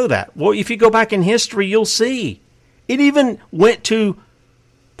do I know that? Well, if you go back in history, you'll see. It even went to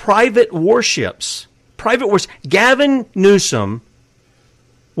private warships. Gavin Newsom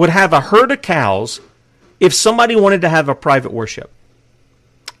would have a herd of cows if somebody wanted to have a private warship.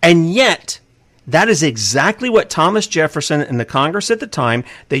 And yet, that is exactly what Thomas Jefferson and the Congress at the time,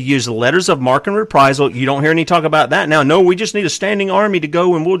 they used letters of marque and reprisal. You don't hear any talk about that now. No, we just need a standing army to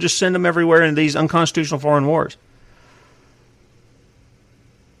go and we'll just send them everywhere in these unconstitutional foreign wars.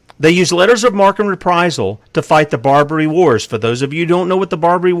 They used letters of marque and reprisal to fight the Barbary Wars. For those of you who don't know what the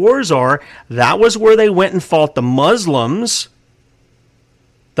Barbary Wars are, that was where they went and fought the Muslims,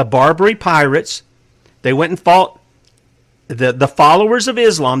 the Barbary pirates. They went and fought the followers of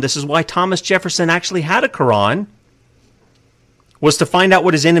Islam. This is why Thomas Jefferson actually had a Quran, was to find out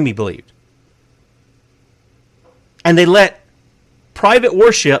what his enemy believed. And they let private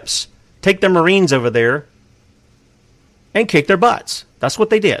warships take their Marines over there and kick their butts. That's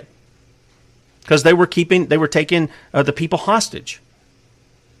what they did. Because they were taking the people hostage.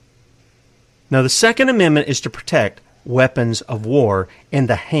 Now, the Second Amendment is to protect weapons of war in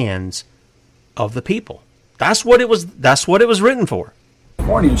the hands of the people. That's what it was written for.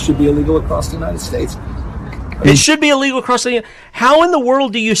 California should be illegal across the United States. It should be illegal across the... How in the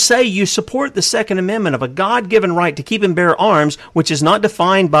world do you say you support the Second Amendment of a God-given right to keep and bear arms, which is not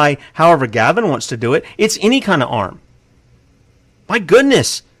defined by however Gavin wants to do it? It's any kind of arm. My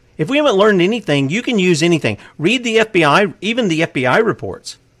goodness. If we haven't learned anything, you can use anything. Read the FBI, even the FBI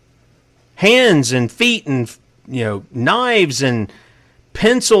reports. Hands and feet and, knives and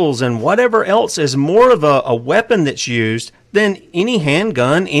pencils and whatever else is more of a weapon that's used than any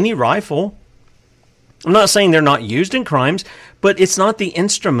handgun, any rifle. I'm not saying they're not used in crimes, but it's not the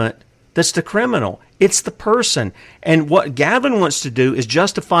instrument that's the criminal. It's the person. And what Gavin wants to do is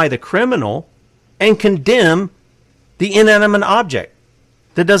justify the criminal and condemn the inanimate object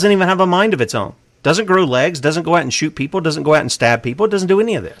that doesn't even have a mind of its own. Doesn't grow legs, doesn't go out and shoot people, doesn't go out and stab people, doesn't do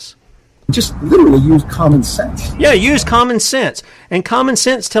any of this. Just literally use common sense. Yeah, use common sense. And common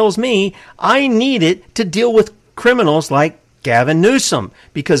sense tells me I need it to deal with criminals like Gavin Newsom,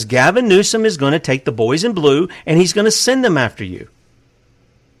 because Gavin Newsom is going to take the boys in blue and he's going to send them after you.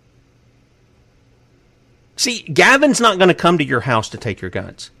 See, Gavin's not going to come to your house to take your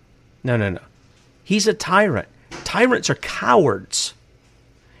guns. No. He's a tyrant. Tyrants are cowards.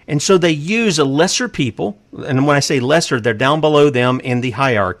 And so they use a lesser people, and when I say lesser, they're down below them in the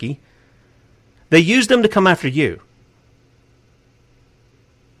hierarchy. They use them to come after you.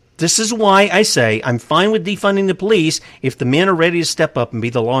 This is why I say I'm fine with defunding the police if the men are ready to step up and be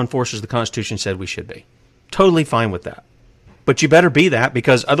the law enforcers the Constitution said we should be. Totally fine with that. But you better be that,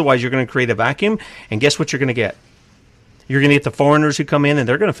 because otherwise you're going to create a vacuum, and guess what you're going to get? You're going to get the foreigners who come in, and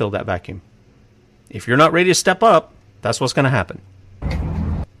they're going to fill that vacuum. If you're not ready to step up, that's what's going to happen.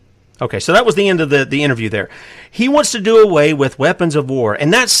 Okay, so that was the end of the interview there. He wants to do away with weapons of war,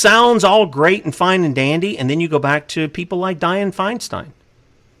 and that sounds all great and fine and dandy, and then you go back to people like Dianne Feinstein.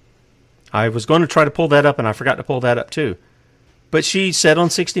 I was going to try to pull that up, and I forgot to pull that up too. But she said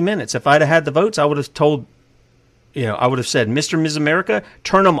on 60 Minutes, if I'd have had the votes, I would have told, I would have said, Mr. and Ms. America,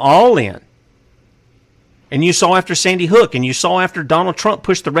 turn them all in. And you saw after Sandy Hook, and you saw after Donald Trump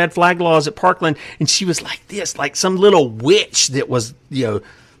pushed the red flag laws at Parkland, and she was like this, like some little witch that was,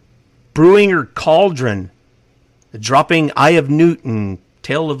 brewing her cauldron, dropping Eye of Newt and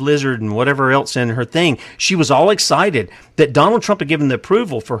Tail of Lizard and whatever else in her thing. She was all excited that Donald Trump had given the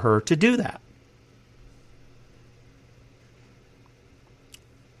approval for her to do that.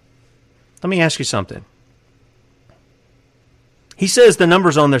 Let me ask you something. He says the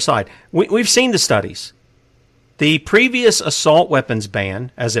numbers on their side. We've seen the studies. The previous assault weapons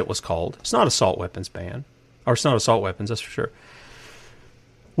ban, as it was called, it's not assault weapons ban, or it's not assault weapons, that's for sure.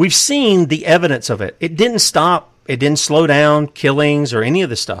 We've seen the evidence of it. It didn't stop. It didn't slow down killings or any of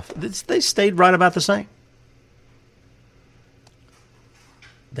the stuff. They stayed right about the same.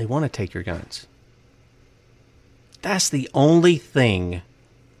 They want to take your guns. That's the only thing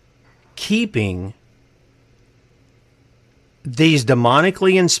keeping these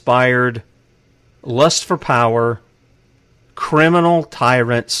demonically inspired, lust for power, criminal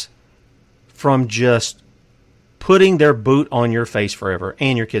tyrants from just putting their boot on your face forever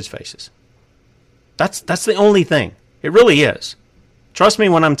and your kids' faces. That's the only thing. It really is. Trust me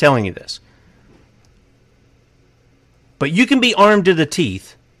when I'm telling you this. But you can be armed to the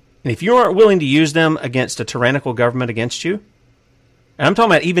teeth, and if you aren't willing to use them against a tyrannical government against you, and I'm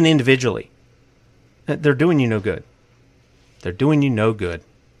talking about even individually, they're doing you no good. They're doing you no good.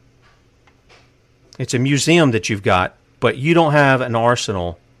 It's a museum that you've got, but you don't have an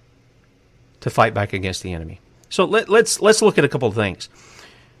arsenal to fight back against the enemy. So let's look at a couple of things.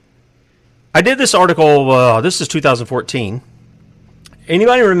 I did this article, this is 2014.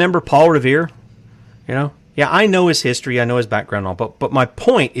 Anybody remember Paul Revere? You know? Yeah, I know his history, I know his background and all, but my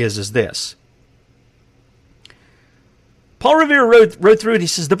point is this. Paul Revere wrote through it. He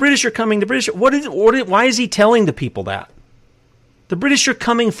says, the British are coming. The British, why is he telling the people that? The British are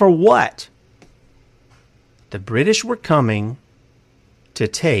coming for what? The British were coming to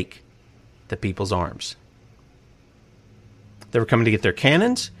take the people's arms. They were coming to get their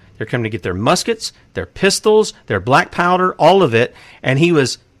cannons. They're coming to get their muskets, their pistols, their black powder, all of it. And he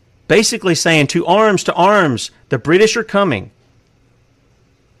was basically saying, to arms, the British are coming.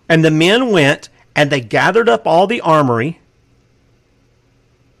 And the men went and they gathered up all the armory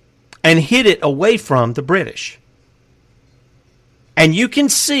and hid it away from the British. And you can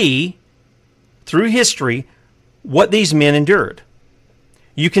see through history what these men endured.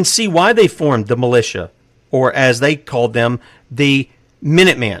 You can see why they formed the militia, or as they called them, the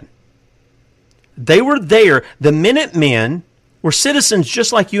Minutemen. They were there. The Minutemen were citizens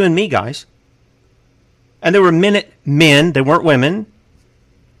just like you and me, guys. And they were Minutemen. They weren't women.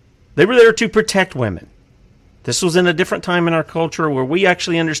 They were there to protect women. This was in a different time in our culture where we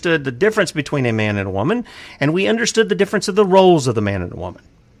actually understood the difference between a man and a woman, and we understood the difference of the roles of the man and the woman.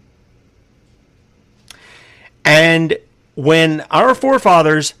 And when our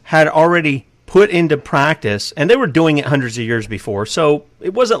forefathers had already put into practice, and they were doing it hundreds of years before, so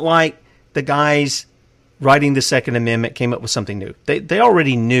it wasn't like the guys writing the Second Amendment came up with something new. They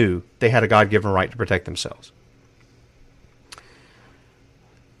already knew they had a God-given right to protect themselves.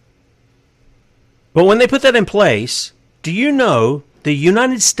 But when they put that in place, do you know the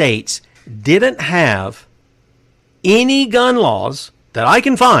United States didn't have any gun laws that I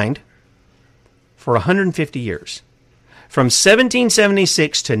can find for 150 years? From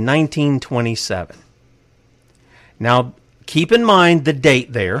 1776 to 1927. Now, keep in mind the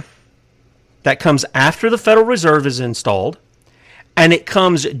date there. That comes after the Federal Reserve is installed, and it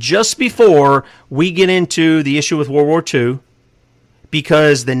comes just before we get into the issue with World War II,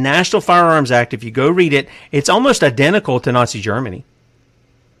 because the National Firearms Act, if you go read it, it's almost identical to Nazi Germany,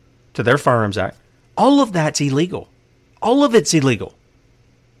 to their Firearms Act. All of that's illegal. All of it's illegal.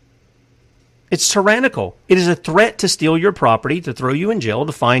 It's tyrannical. It is a threat to steal your property, to throw you in jail,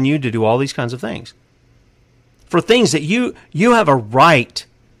 to fine you, to do all these kinds of things. For things that you have a right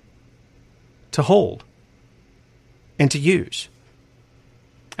to hold and to use.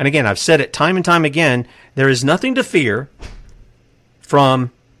 And again, I've said it time and time again, there is nothing to fear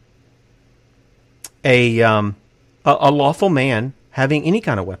from a lawful man having any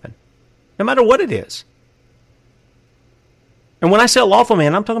kind of weapon, no matter what it is. And when I say a lawful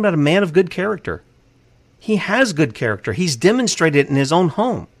man, I'm talking about a man of good character. He has good character. He's demonstrated it in his own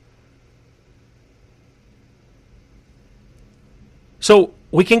home. So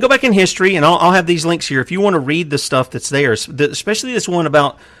we can go back in history, and I'll have these links here if you want to read the stuff that's there, especially this one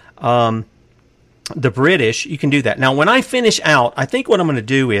about the British. You can do that. Now, when I finish out, I think what I'm going to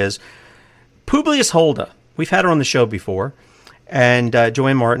do is Publius Hulda. We've had her on the show before. And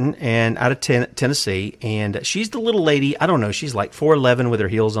Joanne Martin, and out of Tennessee, and she's the little lady, I don't know, she's like 4'11" with her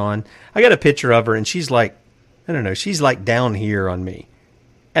heels on. I got a picture of her, and she's like, I don't know, she's like down here on me.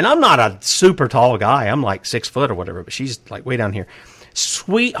 And I'm not a super tall guy, I'm like 6 foot or whatever, but she's like way down here.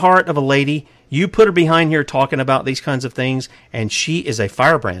 Sweetheart of a lady, you put her behind here talking about these kinds of things, and she is a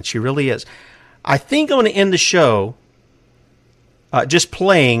firebrand, she really is. I think I'm going to end the show just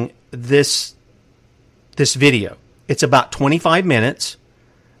playing this video. It's about 25 minutes.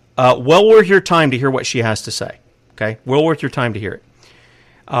 Well worth your time to hear what she has to say. Okay? Well worth your time to hear it.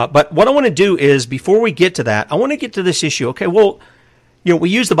 But what I want to do is, before we get to that, I want to get to this issue. Okay, well, we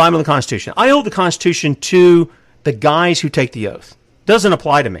use the Bible and the Constitution. I hold the Constitution to the guys who take the oath. Doesn't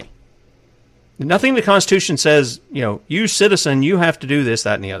apply to me. Nothing in the Constitution says, you citizen, you have to do this,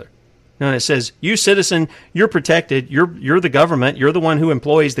 that, and the other. No, it says, you citizen, you're protected. You're the government. You're the one who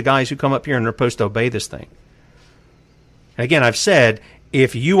employs the guys who come up here and are supposed to obey this thing. Again, I've said,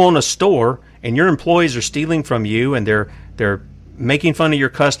 if you own a store and your employees are stealing from you and they're making fun of your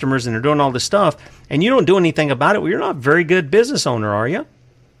customers and they're doing all this stuff and you don't do anything about it, well, you're not a very good business owner, are you?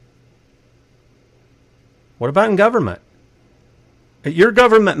 What about in government? Your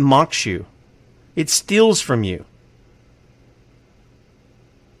government mocks you. It steals from you.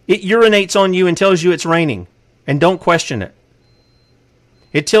 It urinates on you and tells you it's raining, and don't question it.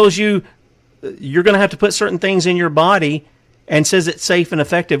 It tells you you're going to have to put certain things in your body and says it's safe and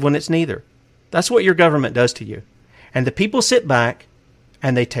effective when it's neither. That's what your government does to you. And the people sit back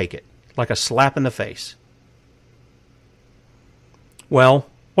and they take it like a slap in the face. Well,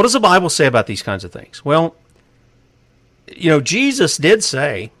 What does the Bible say about these kinds of things? Well, Jesus did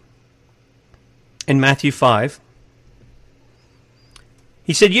say in Matthew 5,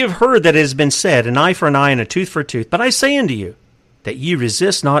 he said, "You have heard that it has been said, an eye for an eye and a tooth for a tooth. But I say unto you, that ye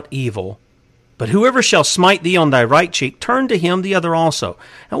resist not evil, but whoever shall smite thee on thy right cheek, turn to him the other also."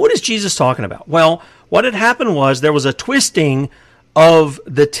 Now, what is Jesus talking about? Well, what had happened was there was a twisting of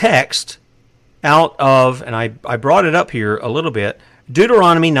the text out of, and I brought it up here a little bit,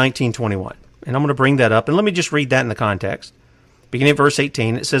 Deuteronomy 19:21. And I'm going to bring that up, and let me just read that in the context. Beginning at verse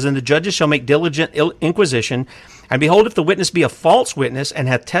 18, it says, "And the judges shall make diligent inquisition, and behold, if the witness be a false witness, and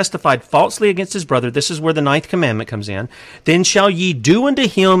hath testified falsely against his brother," this is where the 9th commandment comes in, "then shall ye do unto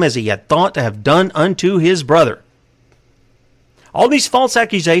him as he had thought to have done unto his brother." All these false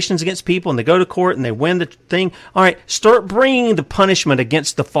accusations against people, and they go to court, and they win the thing. All right, start bringing the punishment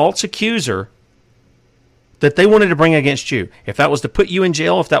against the false accuser that they wanted to bring against you. If that was to put you in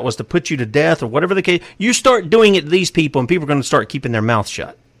jail, if that was to put you to death, or whatever the case, you start doing it to these people, and people are going to start keeping their mouth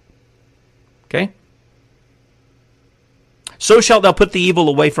shut. Okay? "So shalt thou put the evil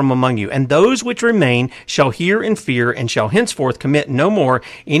away from among you, and those which remain shall hear and fear, and shall henceforth commit no more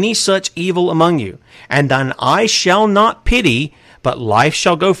any such evil among you. And thine eye shall not pity, but life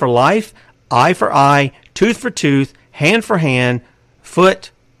shall go for life, eye for eye, tooth for tooth, hand for hand,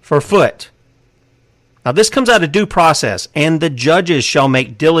 foot for foot." Now, this comes out of due process. "And the judges shall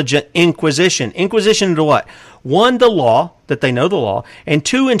make diligent inquisition." Inquisition into what? 1, the law, that they know the law, and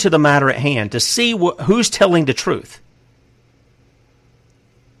 2, into the matter at hand, to see who's telling the truth.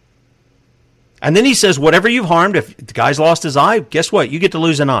 And then he says, whatever you've harmed, if the guy's lost his eye, guess what? You get to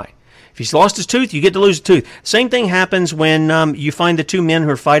lose an eye. If he's lost his tooth, you get to lose a tooth. Same thing happens when you find the 2 men who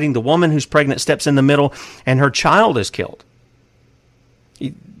are fighting. The woman who's pregnant steps in the middle, and her child is killed.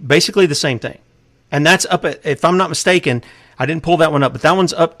 Basically the same thing. And that's up at, if I'm not mistaken, I didn't pull that one up, but that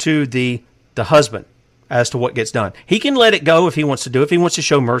one's up to the husband as to what gets done. He can let it go if he wants to do it, if he wants to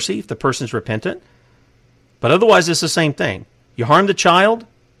show mercy, if the person's repentant. But otherwise, it's the same thing. You harm the child.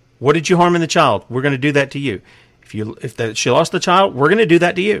 What did you harm in the child? We're going to do that to you. If she lost the child, we're going to do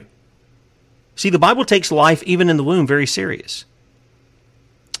that to you. See, the Bible takes life, even in the womb, very serious.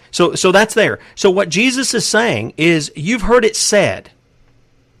 So that's there. So what Jesus is saying is, you've heard it said.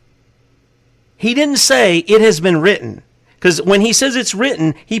 He didn't say it has been written, because when he says it's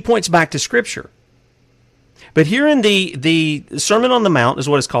written, he points back to Scripture. But here in the Sermon on the Mount is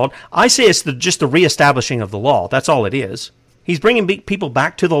what it's called. I say it's just the reestablishing of the law. That's all it is. He's bringing people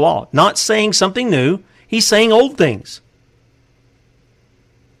back to the law, not saying something new. He's saying old things.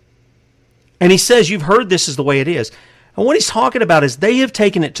 And he says, you've heard this is the way it is. And what he's talking about is they have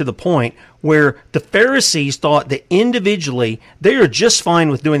taken it to the point where the Pharisees thought that individually they are just fine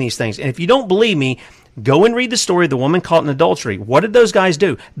with doing these things. And if you don't believe me, go and read the story of the woman caught in adultery. What did those guys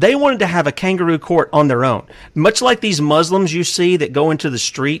do? They wanted to have a kangaroo court on their own. Much like these Muslims you see that go into the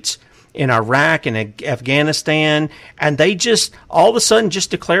streets in Iraq and Afghanistan, and they just all of a sudden just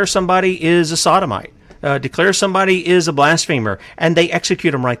declare somebody is a sodomite, declare somebody is a blasphemer, and they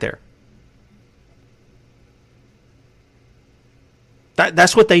execute them right there.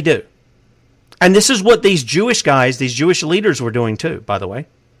 That's what they do. And this is what these Jewish guys, these Jewish leaders were doing too, by the way.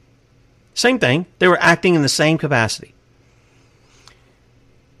 Same thing. They were acting in the same capacity.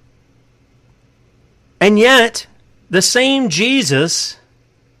 And yet, the same Jesus,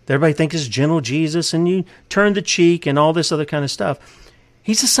 everybody thinks is gentle Jesus, and you turn the cheek and all this other kind of stuff.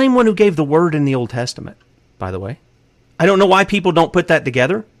 He's the same one who gave the word in the Old Testament, by the way. I don't know why people don't put that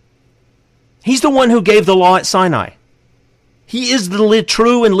together. He's the one who gave the law at Sinai. He is the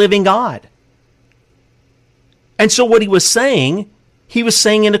true and living God. And so what he was saying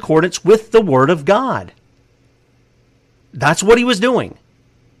in accordance with the Word of God. That's what he was doing.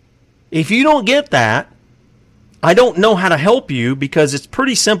 If you don't get that, I don't know how to help you, because it's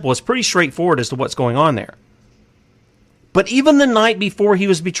pretty simple. It's pretty straightforward as to what's going on there. But even the night before he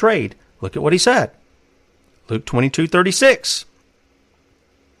was betrayed, look at what he said. Luke 22:36.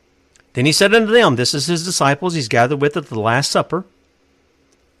 Then he said unto them, this is his disciples, he's gathered with at the Last Supper.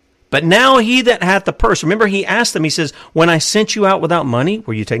 But now he that hath the purse, remember he asked them, he says, when I sent you out without money,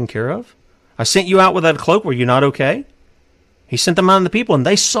 were you taken care of? I sent you out without a cloak, were you not okay? He sent them out to the people, and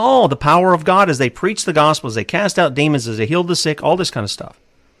they saw the power of God as they preached the gospel, as they cast out demons, as they healed the sick, all this kind of stuff.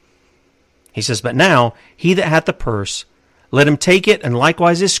 He says, but now he that hath the purse, let him take it, and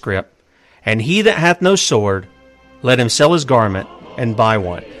likewise his scrip, and he that hath no sword, let him sell his garment and buy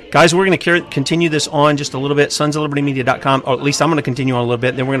one. Guys, we're going to continue this on just a little bit. sonsoflibertymedia.com, or at least I'm going to continue on a little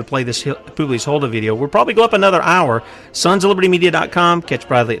bit, then we're going to play this Publius Hulda video. We'll probably go up another hour. sonsoflibertymedia.com, catch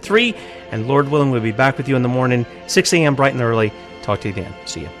Bradley at 3, and Lord willing, we'll be back with you in the morning, 6 a.m. bright and early. Talk to you then.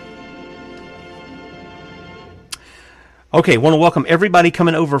 See ya. Okay, want to welcome everybody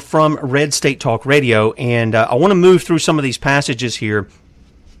coming over from Red State Talk Radio, and I want to move through some of these passages here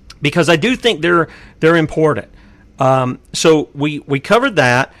because I do think they're important. So we covered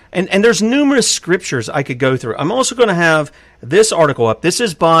that, and there's numerous scriptures I could go through. I'm also going to have this article up. This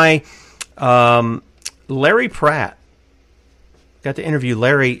is by Larry Pratt. Got to interview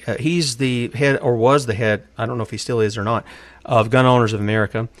Larry. He's the head, or was the head, I don't know if he still is or not, of Gun Owners of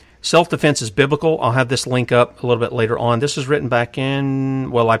America. Self-defense is biblical. I'll have this link up a little bit later on. This was written back in,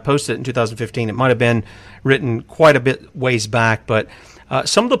 well, I posted it in 2015. It might have been written quite a bit ways back, but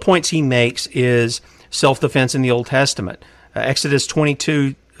some of the points he makes is self-defense in the Old Testament. Exodus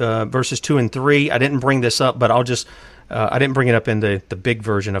 22, verses 2 and 3. I didn't bring this up, but I'll just, I didn't bring it up in the big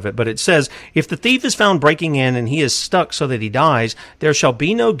version of it, but it says, if the thief is found breaking in and he is stuck so that he dies, there shall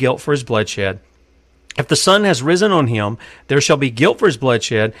be no guilt for his bloodshed. If the sun has risen on him, there shall be guilt for his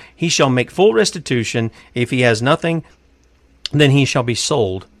bloodshed. He shall make full restitution. If he has nothing, then he shall be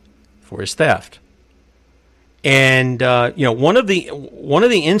sold for his theft. And one of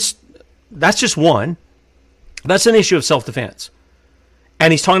the that's just one. That's an issue of self-defense.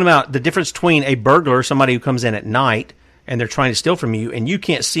 And he's talking about the difference between a burglar, somebody who comes in at night and they're trying to steal from you, and you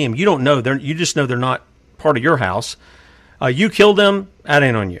can't see them. You don't know. You just know they're not part of your house. You killed them. That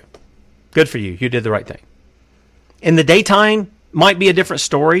ain't on you. Good for you. You did the right thing. In the daytime, might be a different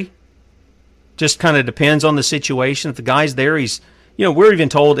story. Just kind of depends on the situation. If the guy's there, we're even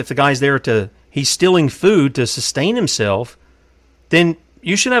told if the guy's there he's stealing food to sustain himself, then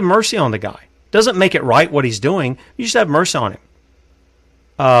you should have mercy on the guy. Doesn't make it right what he's doing. You should have mercy on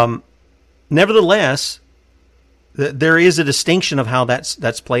him. Nevertheless, there is a distinction of how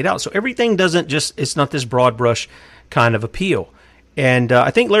that's played out. So everything it's not this broad brush kind of appeal. And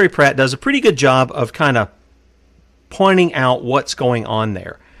I think Larry Pratt does a pretty good job of kind of pointing out what's going on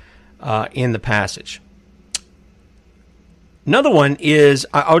there in the passage. Another one is,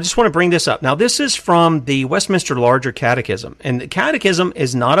 I just want to bring this up. Now, this is from the Westminster Larger Catechism. And the catechism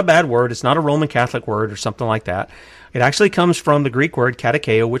is not a bad word. It's not a Roman Catholic word or something like that. It actually comes from the Greek word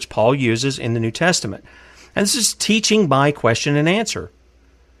katekeo, which Paul uses in the New Testament. And this is teaching by question and answer.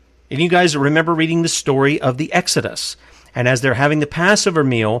 And you guys remember reading the story of the Exodus. And as they're having the Passover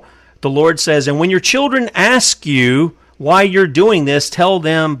meal, the Lord says, and when your children ask you why you're doing this, tell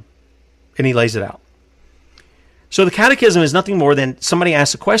them, and he lays it out. So the catechism is nothing more than somebody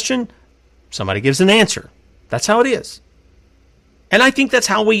asks a question, somebody gives an answer. That's how it is. And I think that's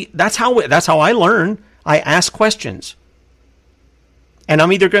how I learn. I ask questions. And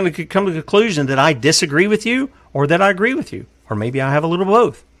I'm either going to come to the conclusion that I disagree with you or that I agree with you. Or maybe I have a little of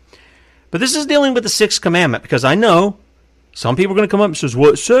both. But this is dealing with the sixth commandment, because I know some people are going to come up and says,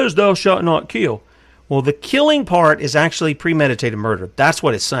 well, it says thou shalt not kill. Well, the killing part is actually premeditated murder. That's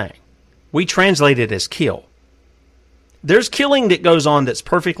what it's saying. We translate it as kill. There's killing that goes on that's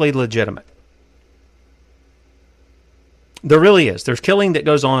perfectly legitimate. There really is. There's killing that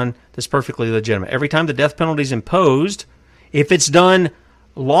goes on that's perfectly legitimate. Every time the death penalty is imposed, if it's done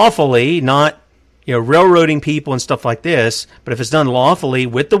lawfully, not railroading people and stuff like this, but if it's done lawfully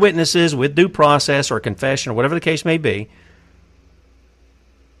with the witnesses, with due process or confession or whatever the case may be,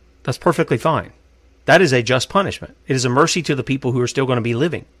 that's perfectly fine. That is a just punishment. It is a mercy to the people who are still going to be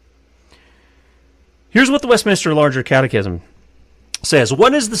living. Here's what the Westminster Larger Catechism says.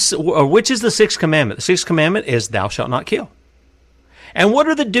 Which is the sixth commandment? The sixth commandment is thou shalt not kill. And what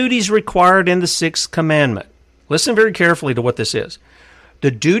are the duties required in the sixth commandment? Listen very carefully to what this is. The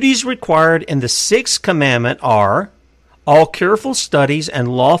duties required in the sixth commandment are all careful studies and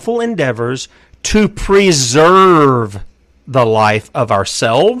lawful endeavors to preserve the life of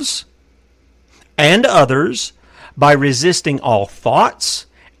ourselves and others by resisting all thoughts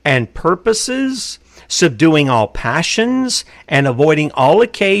and purposes, subduing all passions, and avoiding all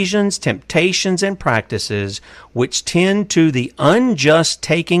occasions, temptations, and practices which tend to the unjust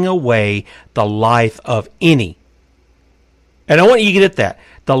taking away the life of any. And I want you to get that.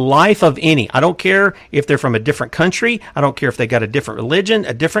 The life of any. I don't care if they're from a different country. I don't care if they got a different religion,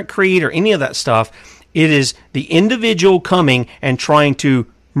 a different creed, or any of that stuff. It is the individual coming and trying to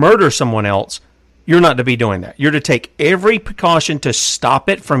murder someone else. You're not to be doing that. You're to take every precaution to stop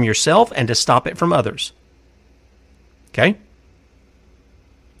it from yourself and to stop it from others. Okay?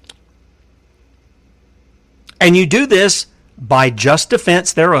 And you do this by just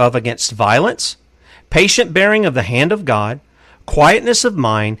defense thereof against violence, patient bearing of the hand of God, quietness of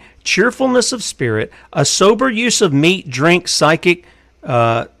mind, cheerfulness of spirit, a sober use of meat, drink, psychic,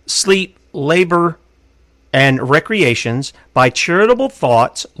 sleep, labor, and recreations, by charitable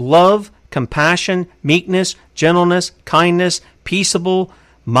thoughts, love, compassion, meekness, gentleness, kindness, peaceable,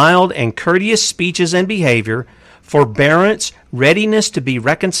 mild, and courteous speeches and behavior, forbearance, readiness to be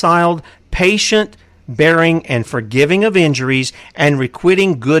reconciled, patient, bearing and forgiving of injuries, and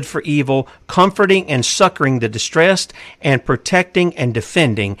requiting good for evil, comforting and succoring the distressed, and protecting and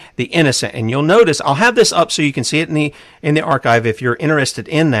defending the innocent. And you'll notice, I'll have this up so you can see it in the archive if you're interested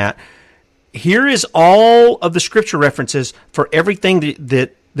in that. Here is all of the scripture references for everything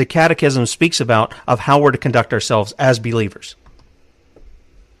that the Catechism speaks about of how we're to conduct ourselves as believers.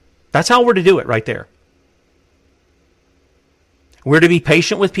 That's how we're to do it right there. We're to be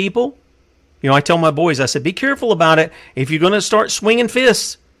patient with people. You know, I tell my boys, I said, be careful about it. If you're going to start swinging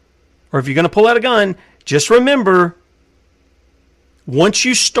fists, or if you're going to pull out a gun, just remember, once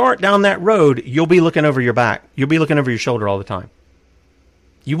you start down that road, you'll be looking over your back. You'll be looking over your shoulder all the time.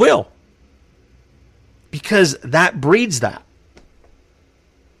 You will. Because that breeds that.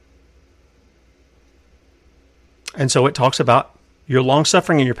 And so it talks about your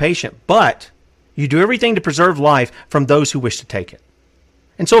long-suffering and your patient, but you do everything to preserve life from those who wish to take it.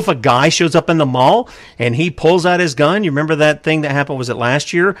 And so if a guy shows up in the mall and he pulls out his gun, you remember that thing that happened, was it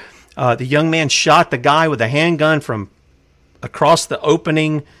last year? The young man shot the guy with a handgun from across the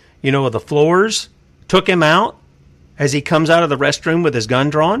opening, of the floors, took him out as he comes out of the restroom with his gun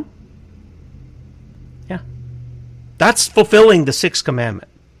drawn. Yeah. That's fulfilling the sixth commandment.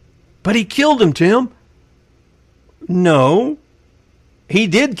 But he killed him, Tim. No. He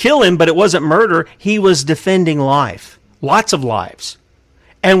did kill him, but it wasn't murder. He was defending life. Lots of lives.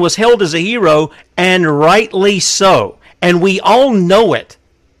 And was held as a hero, and rightly so. And we all know it.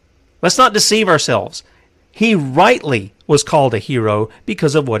 Let's not deceive ourselves. He rightly was called a hero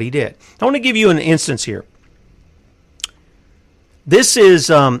because of what he did. I want to give you an instance here. This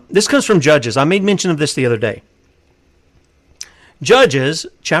comes from Judges. I made mention of this the other day. Judges,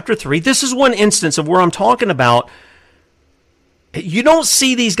 chapter 3. This is one instance of where I'm talking about. You don't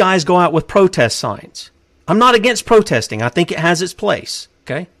see these guys go out with protest signs. I'm not against protesting. I think it has its place.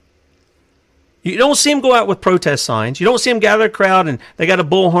 Okay? You don't see them go out with protest signs. You don't see them gather a crowd and they got a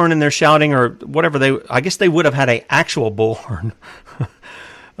bullhorn and they're shouting or whatever. I guess they would have had an actual bullhorn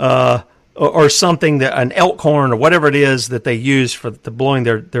or something, an elk horn or whatever it is that they use for the blowing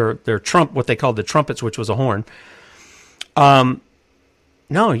their trump, what they called the trumpets, which was a horn. No,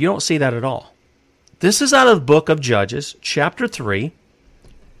 you don't see that at all. This is out of the book of Judges, chapter 3.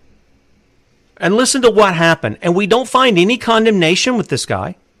 And listen to what happened. And we don't find any condemnation with this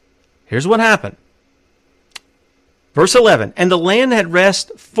guy. Here's what happened. Verse 11. And the land had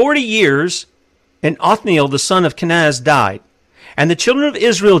rest 40 years, and Othniel the son of Kenaz died. And the children of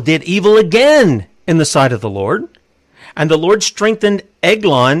Israel did evil again in the sight of the Lord. And the Lord strengthened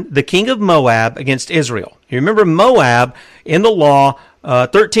Eglon, the king of Moab, against Israel. You remember Moab, in the law,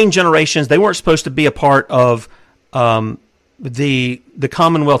 13 generations, they weren't supposed to be a part of the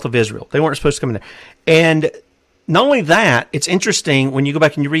Commonwealth of Israel. They weren't supposed to come in there. And not only that, it's interesting when you go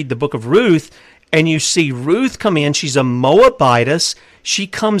back and you read the book of Ruth and you see Ruth come in. She's a Moabitess. She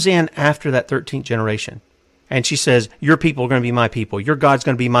comes in after that 13th generation. And she says, your people are going to be my people. Your God's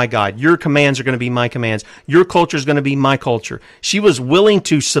going to be my God. Your commands are going to be my commands. Your culture is going to be my culture. She was willing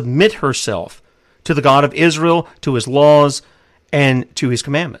to submit herself to the God of Israel, to his laws, and to his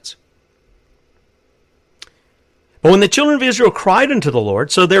commandments. But when the children of Israel cried unto the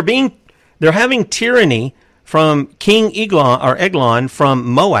Lord, so they're having tyranny from King Eglon from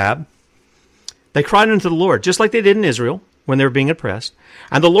Moab. They cried unto the Lord, just like they did in Israel when they were being oppressed.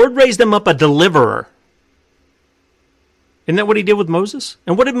 And the Lord raised them up a deliverer. Isn't that what he did with Moses?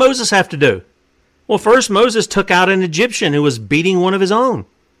 And what did Moses have to do? Well, first Moses took out an Egyptian who was beating one of his own.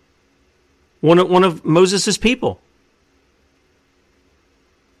 One of Moses' people.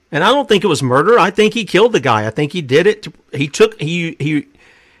 And I don't think it was murder. I think he killed the guy. I think he did it. He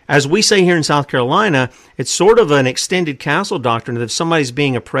as we say here in South Carolina, it's sort of an extended castle doctrine that if somebody's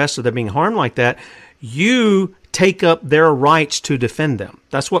being oppressed or they're being harmed like that, you take up their rights to defend them.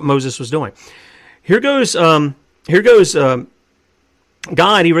 That's what Moses was doing. Here goes God.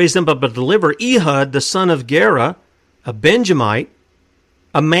 He raised them up a deliverer, Ehud, the son of Gera, a Benjamite,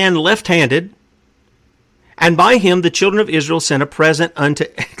 a man left-handed, and by him the children of Israel sent a present unto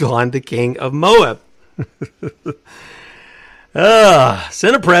Eglon, the king of Moab.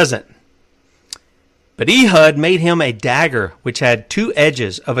 Sent a present. But Ehud made him a dagger which had 2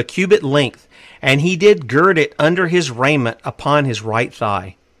 edges of a cubit length, and he did gird it under his raiment upon his right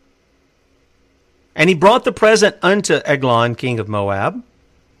thigh. And he brought the present unto Eglon, king of Moab.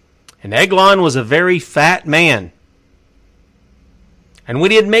 And Eglon was a very fat man. And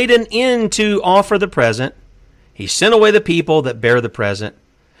when he had made an end to offer the present, he sent away the people that bare the present.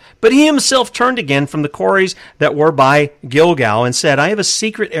 But he himself turned again from the quarries that were by Gilgal, and said, I have a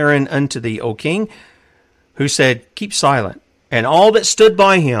secret errand unto thee, O king, who said, Keep silent. And all that stood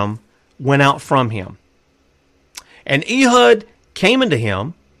by him went out from him. And Ehud came unto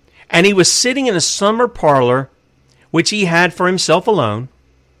him, and he was sitting in a summer parlor, which he had for himself alone.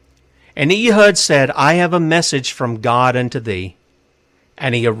 And Ehud said, I have a message from God unto thee.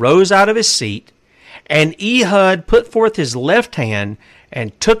 And he arose out of his seat, and Ehud put forth his left hand,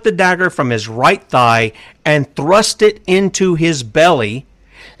 and took the dagger from his right thigh, and thrust it into his belly.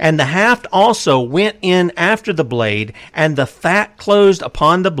 And the haft also went in after the blade, and the fat closed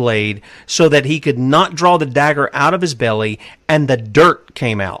upon the blade, so that he could not draw the dagger out of his belly, and the dirt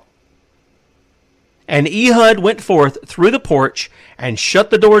came out. And Ehud went forth through the porch, and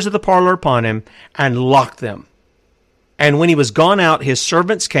shut the doors of the parlor upon him, and locked them. And when he was gone out, his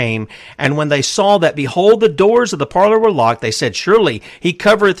servants came, and when they saw that, behold, the doors of the parlor were locked, they said, Surely he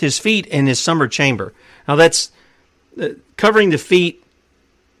covereth his feet in his summer chamber. Now that's covering the feet,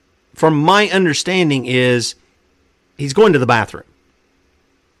 from my understanding, is he's going to the bathroom.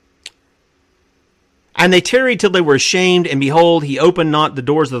 And they tarried till they were ashamed, and behold, he opened not the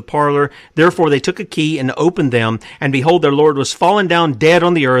doors of the parlor. Therefore they took a key and opened them, and behold, their Lord was fallen down dead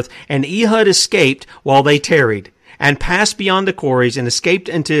on the earth, and Ehud escaped while they tarried, and passed beyond the quarries, and escaped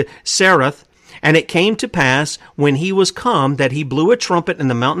into Sereth. And it came to pass, when he was come, that he blew a trumpet in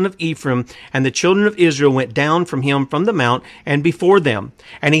the mountain of Ephraim, and the children of Israel went down from him from the mount, and before them.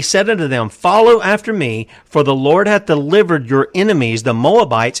 And he said unto them, Follow after me, for the Lord hath delivered your enemies, the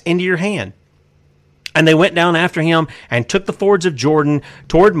Moabites, into your hand. And they went down after him, and took the fords of Jordan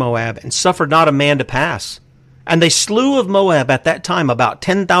toward Moab, and suffered not a man to pass. And they slew of Moab at that time about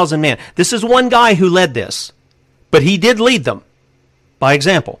 10,000 men. This is one guy who led this, but he did lead them by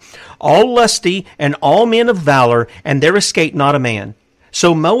example. All lusty and all men of valor, and there escaped not a man.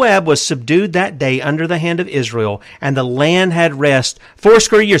 So Moab was subdued that day under the hand of Israel, and the land had rest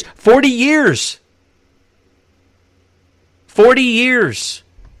 80 years. 40 years. 40 years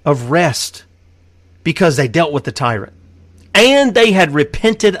of rest, because they dealt with the tyrant. And they had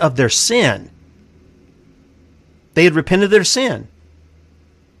repented of their sin. They had repented of their sin.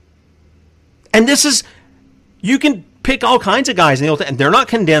 And this is, you can pick all kinds of guys in the Old Testament, and they're not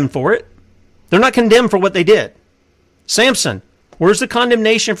condemned for it. They're not condemned for what they did. Samson, where's the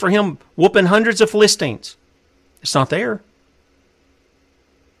condemnation for him whooping hundreds of Philistines? It's not there.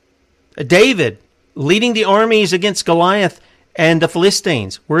 David, leading the armies against Goliath and the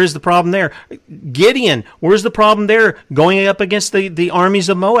Philistines, where is the problem there? Gideon, where's the problem there, going up against the armies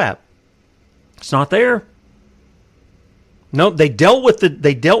of Moab? It's not there. No, they dealt with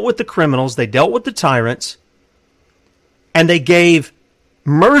the criminals, they dealt with the tyrants, and they gave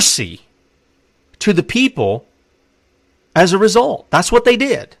mercy to the people as a result. That's what they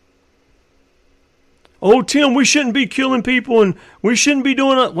did. Oh, Tim, we shouldn't be killing people, and we shouldn't be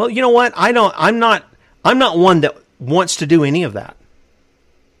doing it. Well, you know what? I'm not one that wants to do any of that.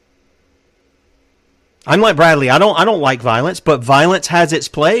 I'm like Bradley. I don't like violence, but violence has its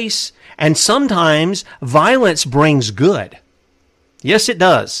place, and sometimes violence brings good. Yes, it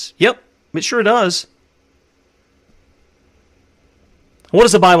does. Yep, it sure does. What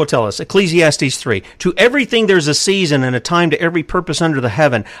does the Bible tell us? Ecclesiastes 3. To everything there's a season and a time to every purpose under the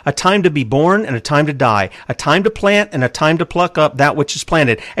heaven, a time to be born and a time to die, a time to plant and a time to pluck up that which is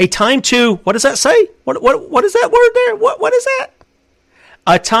planted, a time to, what does that say? What is that word there? What is that?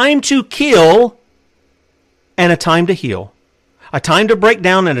 A time to kill and a time to heal, a time to break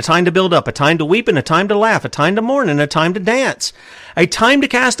down and a time to build up, a time to weep and a time to laugh, a time to mourn and a time to dance, a time to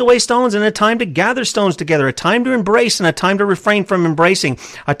cast away stones and a time to gather stones together, a time to embrace and a time to refrain from embracing,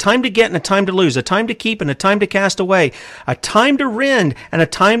 a time to get and a time to lose, a time to keep and a time to cast away, a time to rend and a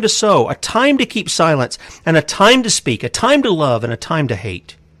time to sow, a time to keep silence and a time to speak, a time to love and a time to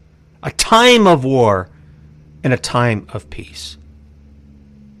hate, a time of war and a time of peace.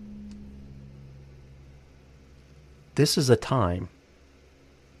 This is a time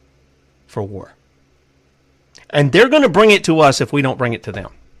for war. And they're going to bring it to us if we don't bring it to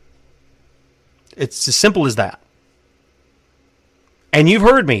them. It's as simple as that. And you've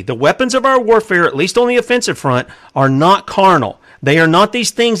heard me. The weapons of our warfare, at least on the offensive front, are not carnal. They are not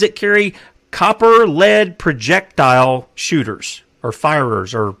these things that carry copper, lead, projectile shooters or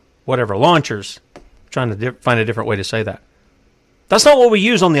firers or whatever, launchers. I'm trying to find a different way to say that. That's not what we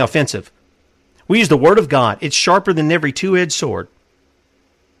use on the offensive. We use the Word of God. It's sharper than every two-edged sword.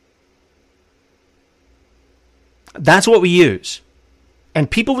 That's what we use.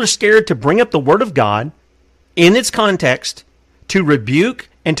 And people are scared to bring up the Word of God in its context to rebuke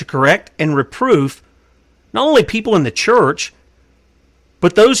and to correct and reproof not only people in the church,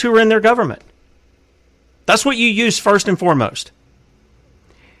 but those who are in their government. That's what you use first and foremost.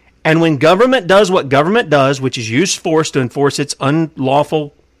 And when government does what government does, which is use force to enforce its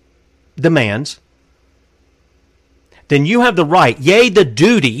unlawful demands, then you have the right, yea, the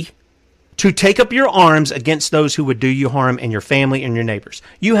duty, to take up your arms against those who would do you harm and your family and your neighbors.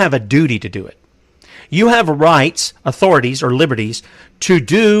 You have a duty to do it. You have rights, authorities, or liberties to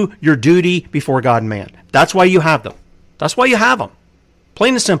do your duty before God and man. That's why you have them. That's why you have them.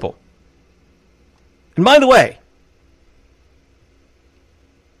 Plain and simple. And by the way,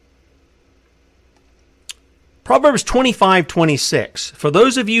 Proverbs 25:26, for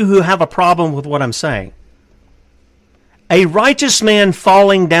those of you who have a problem with what I'm saying, a righteous man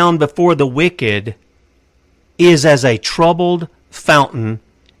falling down before the wicked is as a troubled fountain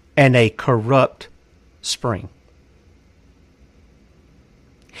and a corrupt spring.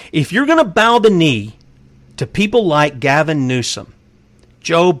 If you're going to bow the knee to people like Gavin Newsom,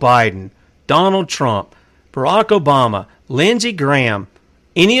 Joe Biden, Donald Trump, Barack Obama, Lindsey Graham,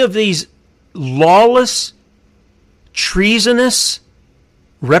 any of these lawless, treasonous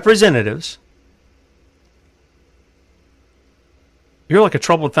representatives, you're like a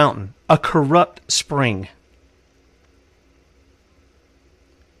troubled fountain, a corrupt spring.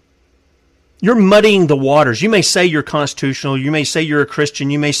 You're muddying the waters. You may say you're constitutional. You may say you're a Christian.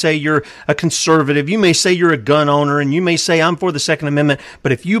 You may say you're a conservative. You may say you're a gun owner. And you may say, I'm for the Second Amendment.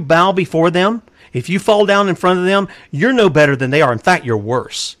 But if you bow before them, if you fall down in front of them, you're no better than they are. In fact, you're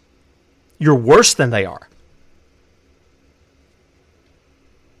worse. You're worse than they are.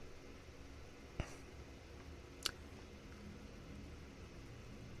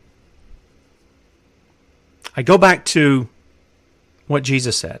 I go back to what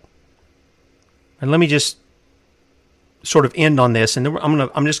Jesus said. And let me just sort of end on this, and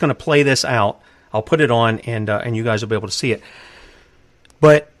I'm just going to play this out. I'll put it on, and you guys will be able to see it.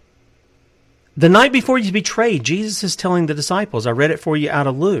 But the night before he's betrayed, Jesus is telling the disciples, I read it for you out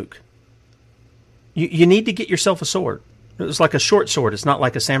of Luke, you need to get yourself a sword. It's like a short sword. It's not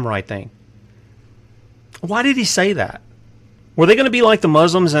like a samurai thing. Why did he say that? Were they going to be like the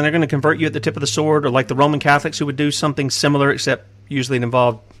Muslims and they're going to convert you at the tip of the sword, or like the Roman Catholics who would do something similar, except usually it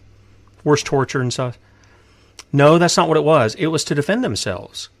involved worse torture and stuff? No, that's not what it was. It was to defend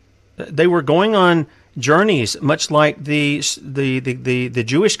themselves. They were going on journeys, much like the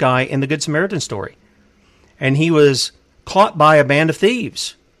Jewish guy in the Good Samaritan story. And he was caught by a band of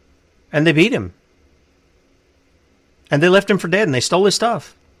thieves. And they beat him. And they left him for dead, and they stole his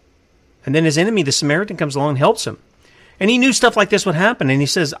stuff. And then his enemy, the Samaritan, comes along and helps him. And he knew stuff like this would happen. And he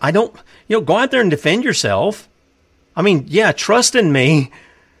says, go out there and defend yourself. I mean, yeah, trust in me,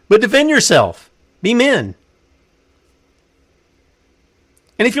 but defend yourself. Be men.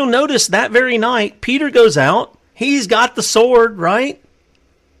 And if you'll notice, that very night, Peter goes out. He's got the sword, right?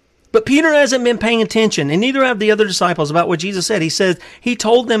 But Peter hasn't been paying attention, and neither have the other disciples, about what Jesus said. He says, he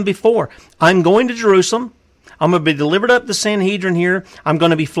told them before, I'm going to Jerusalem. I'm going to be delivered up the Sanhedrin here. I'm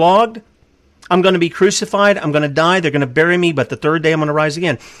going to be flogged. I'm going to be crucified. I'm going to die. They're going to bury me, but the third day I'm going to rise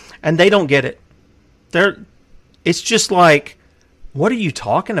again. And they don't get it. It's just like, what are you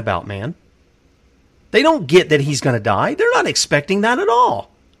talking about, man? They don't get that he's going to die. They're not expecting that at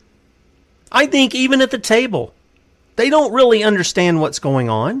all. I think even at the table, they don't really understand what's going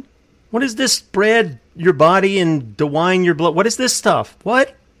on. What is this bread, your body, and the wine, your blood? What is this stuff?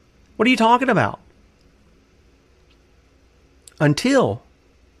 What? What are you talking about? Until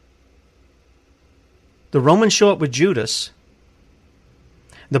the Romans show up with Judas.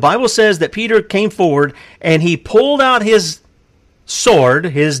 The Bible says that Peter came forward and he pulled out his sword,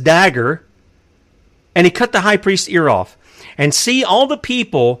 his dagger, and he cut the high priest's ear off. And see, all the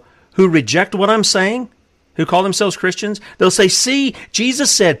people who reject what I'm saying, who call themselves Christians, they'll say, see, Jesus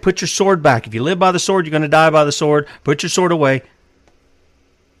said, put your sword back. If you live by the sword, you're going to die by the sword. Put your sword away.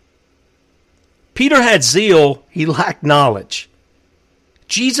 Peter had zeal. He lacked knowledge.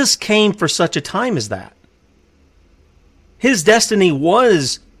 Jesus came for such a time as that. His destiny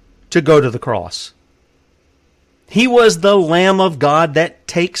was to go to the cross. He was the Lamb of God that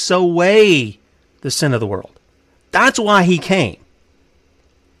takes away the sin of the world. That's why he came.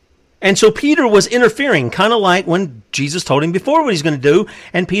 And so Peter was interfering, kind of like when Jesus told him before what he's going to do.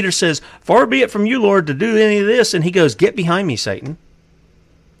 And Peter says, far be it from you, Lord, to do any of this. And he goes, get behind me, Satan.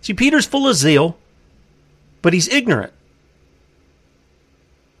 See, Peter's full of zeal, but he's ignorant.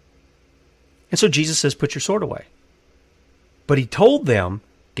 And so Jesus says, put your sword away. But he told them,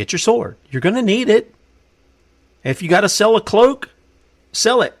 get your sword. You're going to need it. If you got to sell a cloak,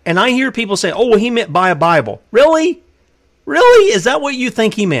 sell it. And I hear people say, oh, well, he meant buy a Bible. Really? Really? Is that what you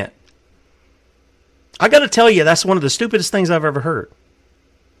think he meant? I got to tell you, that's one of the stupidest things I've ever heard.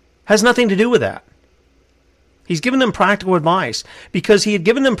 Has nothing to do with that. He's given them practical advice because he had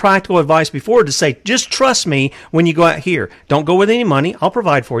given them practical advice before to say, just trust me when you go out here. Don't go with any money. I'll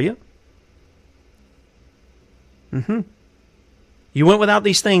provide for you. You went without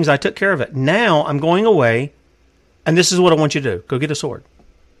these things. I took care of it. Now I'm going away, and this is what I want you to do. Go get a sword.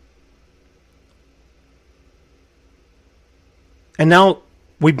 And now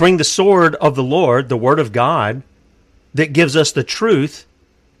we bring the sword of the Lord, the Word of God, that gives us the truth.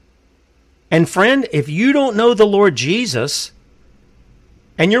 And friend, if you don't know the Lord Jesus,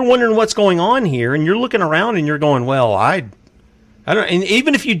 and you're wondering what's going on here, and you're looking around and you're going, well, I don't, and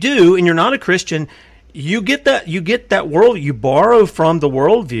even if you do, and you're not a Christian, you get that world, you borrow from the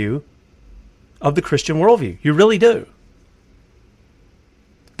worldview of the Christian worldview. You really do.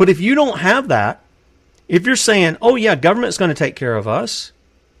 But if you don't have that, if you're saying, oh yeah, government's going to take care of us,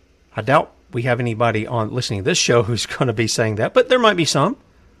 I doubt we have anybody on listening to this show who's going to be saying that, but there might be some.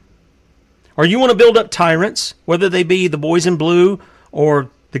 Or you want to build up tyrants, whether they be the boys in blue or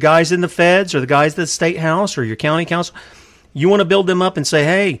the guys in the feds or the guys at the state house or your county council. You want to build them up and say,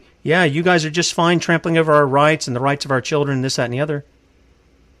 hey, yeah, you guys are just fine trampling over our rights and the rights of our children, this, that, and the other.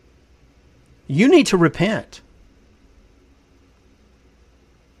 You need to repent.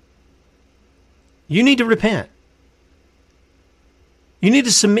 You need to repent. You need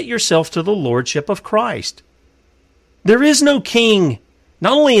to submit yourself to the lordship of Christ. There is no king,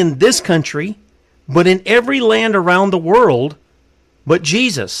 not only in this country, but in every land around the world, but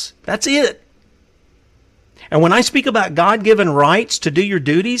Jesus. That's it. And when I speak about God-given rights to do your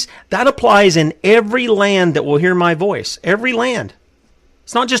duties, that applies in every land that will hear my voice. Every land.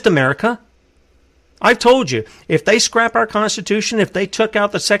 It's not just America. I've told you, if they scrap our Constitution, if they took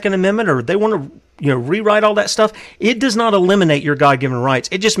out the Second Amendment, or they want to rewrite all that stuff, it does not eliminate your God-given rights.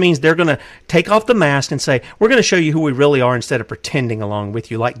 It just means they're going to take off the mask and say, we're going to show you who we really are instead of pretending along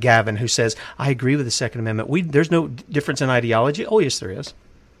with you, like Gavin, who says, I agree with the Second Amendment. There's no difference in ideology. Oh, yes, there is.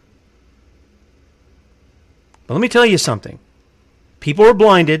 But let me tell you something. People are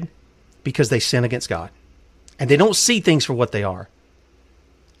blinded because they sin against God. And they don't see things for what they are.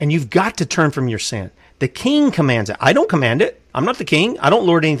 And you've got to turn from your sin. The king commands it. I don't command it. I'm not the king. I don't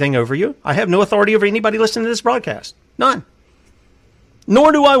lord anything over you. I have no authority over anybody listening to this broadcast. None.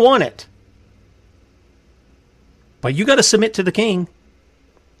 Nor do I want it. But you got to submit to the king.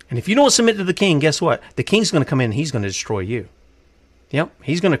 And if you don't submit to the king, guess what? The king's going to come in and he's going to destroy you. Yep,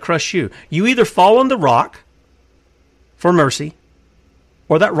 he's going to crush you. You either fall on the rock for mercy,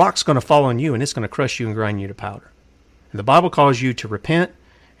 or that rock's going to fall on you and it's going to crush you and grind you to powder. And the Bible calls you to repent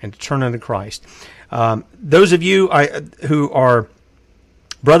and to turn unto Christ. Those of you who are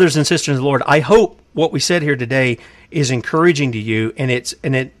brothers and sisters in the Lord, I hope what we said here today is encouraging to you, and it's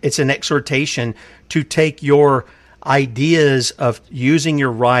an exhortation to take your ideas of using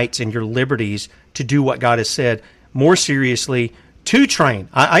your rights and your liberties to do what God has said more seriously, to train.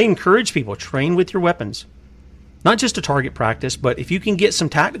 I encourage people, train with your weapons. Not just a target practice, but if you can get some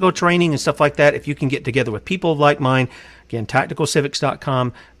tactical training and stuff like that, if you can get together with people of like mind, again,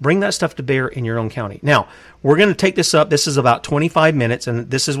 tacticalcivics.com, bring that stuff to bear in your own county. Now, we're going to take this up. This is about 25 minutes, and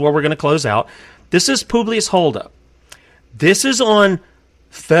this is where we're going to close out. This is Publius Holdup. This is on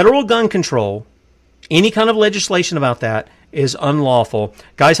federal gun control. Any kind of legislation about that is unlawful.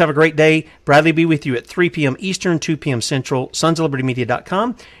 Guys, have a great day. Bradley will be with you at 3 p.m. Eastern, 2 p.m. Central,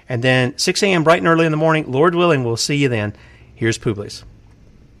 sonsoflibertymedia.com, and then 6 a.m. bright and early in the morning. Lord willing, we'll see you then. Here's Publius.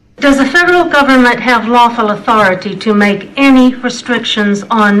 Does the federal government have lawful authority to make any restrictions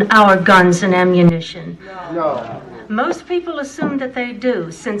on our guns and ammunition? No. Most people assume that they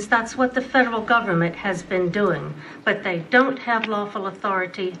do, since that's what the federal government has been doing. But they don't have lawful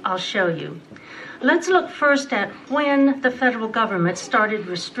authority. I'll show you. Let's look first at when the federal government started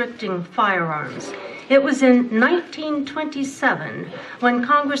restricting firearms. It was in 1927 when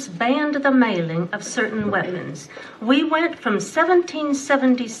Congress banned the mailing of certain weapons. We went from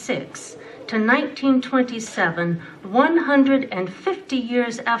 1776 to 1927, 150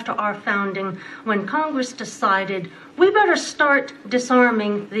 years after our founding, when Congress decided we better start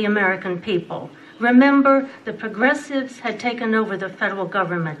disarming the American people. Remember, the progressives had taken over the federal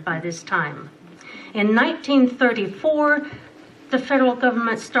government by this time. In 1934, the federal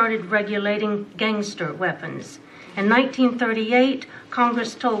government started regulating gangster weapons. In 1938,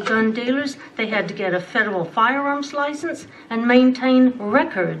 Congress told gun dealers they had to get a federal firearms license and maintain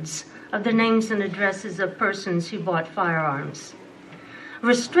records of the names and addresses of persons who bought firearms.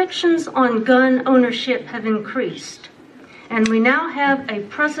 Restrictions on gun ownership have increased, and we now have a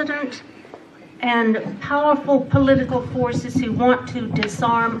president and powerful political forces who want to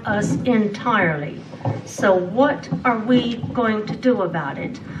disarm us entirely. So what are we going to do about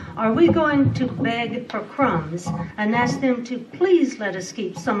it? Are we going to beg for crumbs and ask them to please let us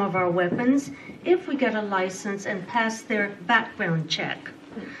keep some of our weapons if we get a license and pass their background check?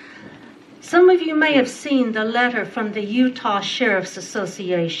 Some of you may have seen the letter from the Utah Sheriff's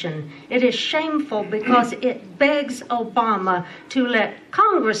Association. It is shameful because it begs Obama to let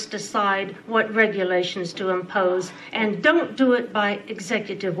Congress decide what regulations to impose, and don't do it by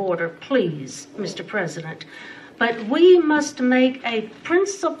executive order, please, Mr. President. But we must make a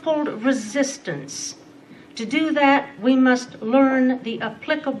principled resistance. To do that, we must learn the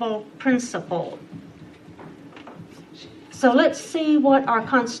applicable principle. So let's see what our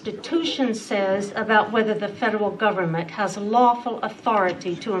Constitution says about whether the federal government has lawful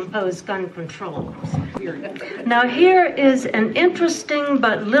authority to impose gun control. Now here is an interesting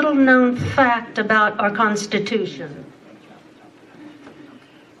but little known fact about our Constitution.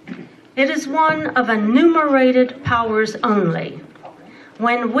 It is one of enumerated powers only.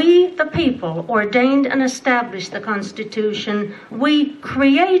 When we, the people, ordained and established the Constitution, we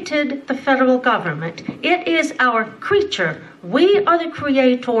created the federal government. It is our creature. We are the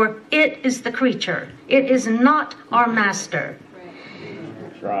creator. It is the creature. It is not our master.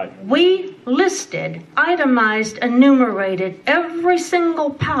 That's right. We listed, itemized, enumerated every single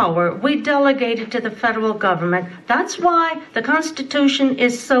power we delegated to the federal government. That's why the Constitution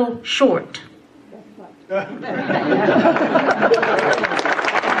is so short.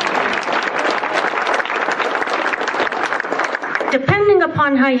 Depending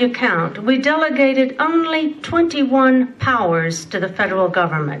upon how you count, we delegated only 21 powers to the federal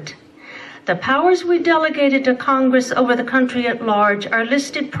government. The powers we delegated to Congress over the country at large are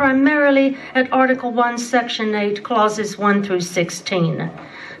listed primarily at Article 1, Section 8, Clauses 1 through 16.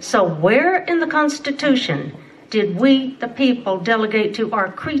 So where in the Constitution did we, the people, delegate to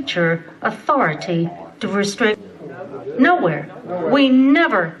our creature authority to restrict? Nowhere. We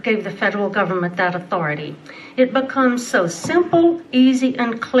never gave the federal government that authority. It becomes so simple, easy,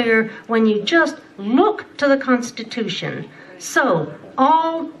 and clear when you just look to the Constitution. So,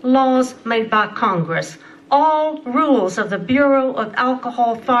 all laws made by Congress, all rules of the Bureau of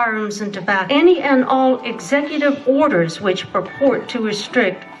Alcohol, Firearms, and Tobacco, any and all executive orders which purport to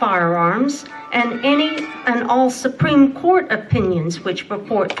restrict firearms, and any and all Supreme Court opinions which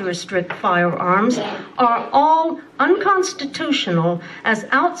purport to restrict firearms are all unconstitutional as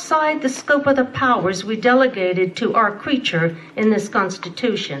outside the scope of the powers we delegated to our creature in this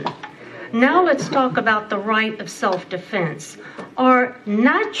Constitution. Now let's talk about the right of self-defense. Our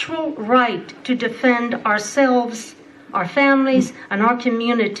natural right to defend ourselves, our families, and our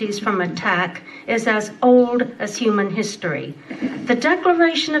communities from attack is as old as human history. The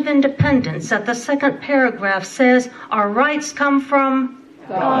Declaration of Independence at the second paragraph says our rights come from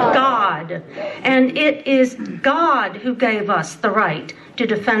God. And it is God who gave us the right to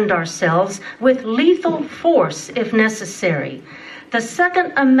defend ourselves with lethal force if necessary. The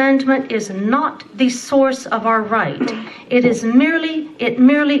Second Amendment is not the source of our right. It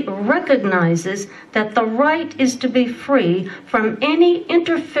merely recognizes that the right is to be free from any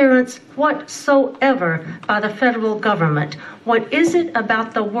interference whatsoever by the federal government. What is it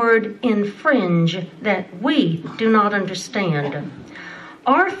about the word infringe that we do not understand?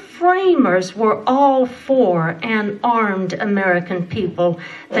 Our framers were all for an armed American people.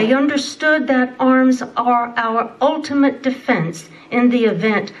 They understood that arms are our ultimate defense in the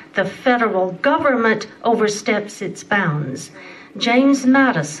event the federal government oversteps its bounds. James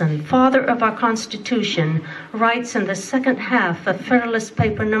Madison, father of our Constitution, writes in the second half of Federalist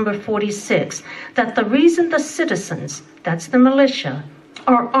Paper number 46 that the reason the citizens, that's the militia,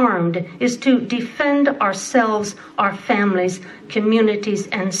 are armed is to defend ourselves, our families, communities,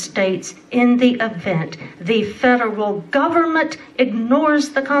 and states in the event the federal government ignores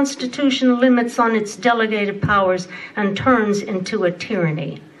the constitutional limits on its delegated powers and turns into a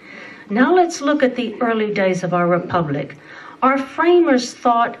tyranny. Now let's look at the early days of our republic. Our framers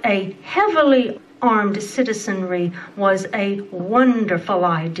thought a heavily armed citizenry was a wonderful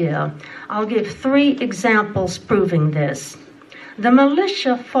idea. I'll give 3 examples proving this. The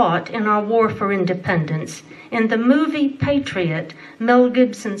militia fought in our war for independence. In the movie Patriot, Mel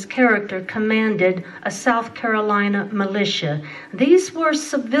Gibson's character commanded a South Carolina militia. These were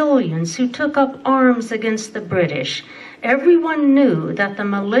civilians who took up arms against the British. Everyone knew that the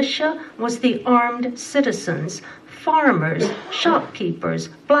militia was the armed citizens, farmers, shopkeepers,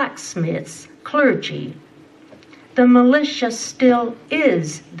 blacksmiths, clergy. The militia still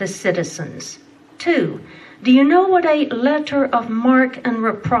is the citizens. 2. Do you know what a letter of marque and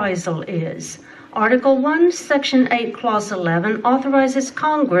reprisal is? Article 1, Section 8, Clause 11 authorizes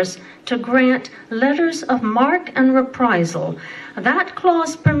Congress to grant letters of marque and reprisal. That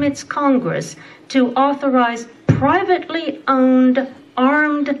clause permits Congress to authorize privately owned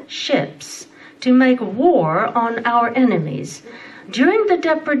armed ships to make war on our enemies. During the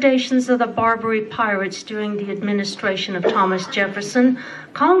depredations of the Barbary pirates during the administration of Thomas Jefferson,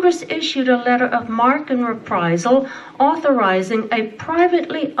 Congress issued a letter of marque and reprisal authorizing a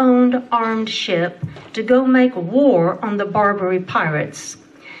privately owned armed ship to go make war on the Barbary pirates.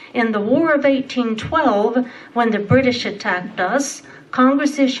 In the War of 1812, when the British attacked us,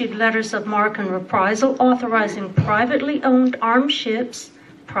 Congress issued letters of marque and reprisal authorizing privately owned armed ships,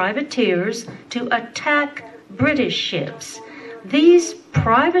 privateers, to attack British ships. These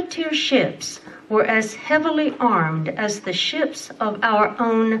privateer ships were as heavily armed as the ships of our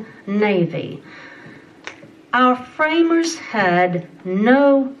own Navy. Our framers had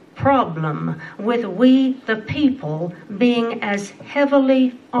no problem with we, the people, being as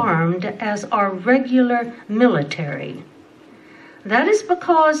heavily armed as our regular military. That is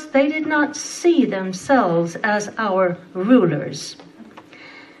because they did not see themselves as our rulers.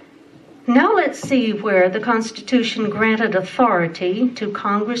 Now let's see where the Constitution granted authority to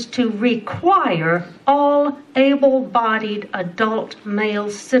Congress to require all able-bodied adult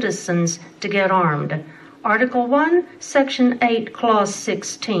male citizens to get armed. Article 1, Section 8, Clause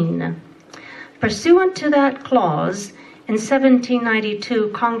 16. Pursuant to that clause, in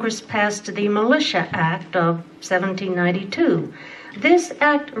 1792, Congress passed the Militia Act of 1792. This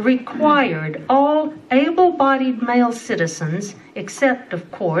act required all able-bodied male citizens, except,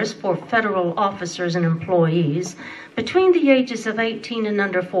 of course, for federal officers and employees, between the ages of 18 and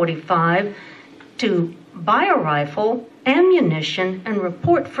under 45, to buy a rifle, ammunition, and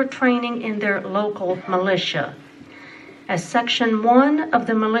report for training in their local militia. As Section 1 of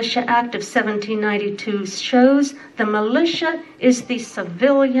the Militia Act of 1792 shows, the militia is the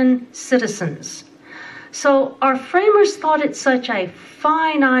civilian citizens. So our framers thought it such a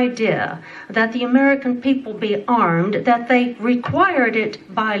fine idea that the American people be armed that they required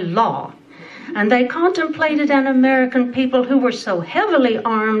it by law. And they contemplated an American people who were so heavily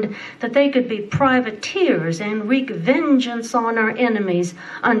armed that they could be privateers and wreak vengeance on our enemies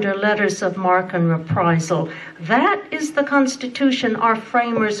under letters of marque and reprisal. That is the Constitution our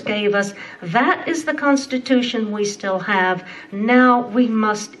framers gave us. That is the Constitution we still have. Now we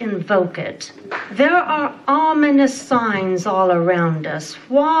must invoke it. There are ominous signs all around us.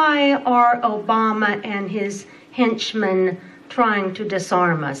 Why are Obama and his henchmen trying to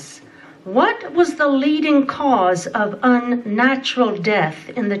disarm us? What was the leading cause of unnatural death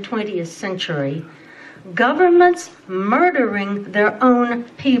in the 20th century? Governments murdering their own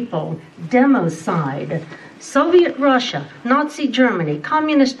people, democide. Soviet Russia, Nazi Germany,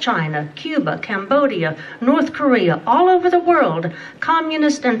 Communist China, Cuba, Cambodia, North Korea, all over the world,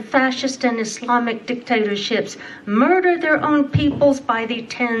 communist and fascist and Islamic dictatorships murder their own peoples by the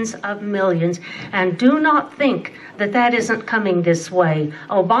tens of millions. And do not think that that isn't coming this way.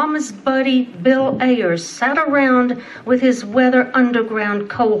 Obama's buddy Bill Ayers sat around with his Weather Underground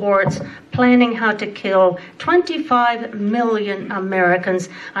cohorts planning how to kill 25 million Americans,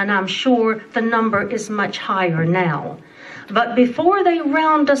 and I'm sure the number is much higher now. But before they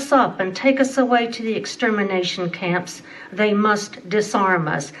round us up and take us away to the extermination camps, they must disarm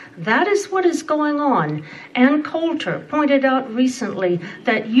us. That is what is going on. Ann Coulter pointed out recently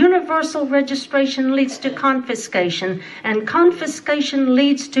that universal registration leads to confiscation, and confiscation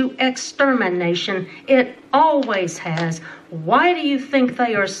leads to extermination. It always has. Why do you think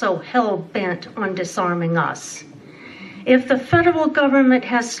they are so hell-bent on disarming us? If the federal government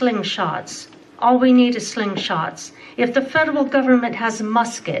has slingshots, all we need is slingshots. If the federal government has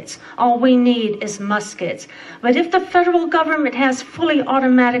muskets, all we need is muskets. But if the federal government has fully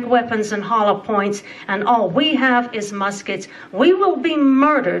automatic weapons and hollow points, and all we have is muskets, we will be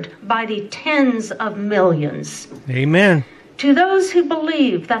murdered by the tens of millions. Amen. To those who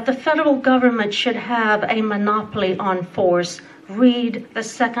believe that the federal government should have a monopoly on force, read the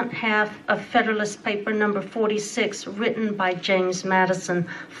second half of Federalist Paper number 46, written by James Madison,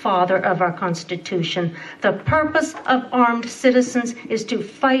 father of our Constitution. The purpose of armed citizens is to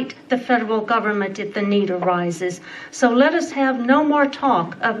fight the federal government if the need arises. So let us have no more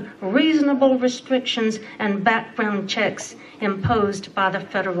talk of reasonable restrictions and background checks imposed by the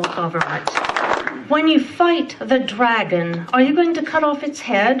federal government. When you fight the dragon, are you going to cut off its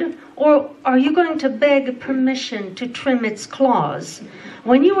head, or are you going to beg permission to trim its claws?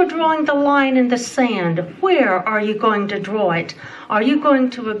 When you are drawing the line in the sand, where are you going to draw it? Are you going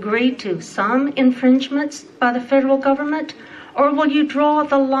to agree to some infringements by the federal government? Or will you draw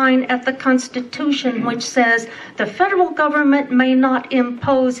the line at the Constitution, which says the federal government may not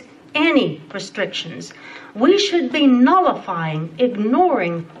impose any restrictions? We should be nullifying,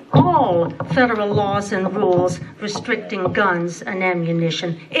 ignoring all federal laws and rules restricting guns and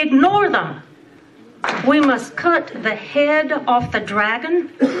ammunition. Ignore them. We must cut the head off the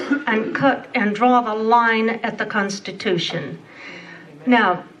dragon and draw the line at the Constitution.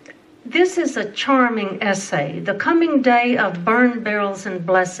 Now, this is a charming essay, The Coming Day of Burn Barrels and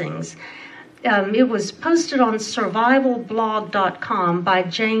Blessings. It was posted on survivalblog.com by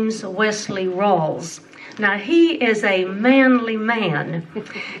James Wesley Rawls. Now, he is a manly man.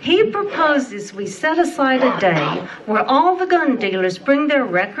 He proposes we set aside a day where all the gun dealers bring their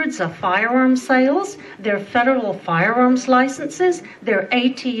records of firearm sales, their federal firearms licenses, their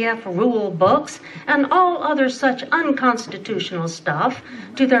ATF rule books, and all other such unconstitutional stuff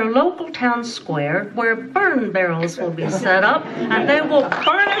to their local town square where burn barrels will be set up, and they will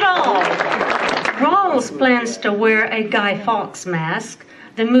burn it all. Rawls plans to wear a Guy Fawkes mask.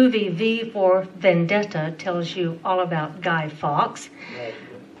 The movie V for Vendetta tells you all about Guy Fawkes,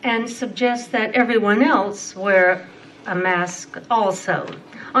 and suggests that everyone else wear a mask also.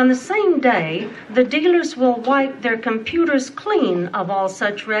 On the same day, the dealers will wipe their computers clean of all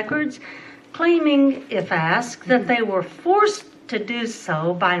such records, claiming, if asked, that they were forced to do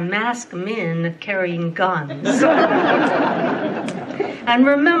so by masked men carrying guns. And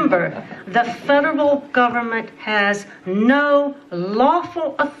remember, the federal government has no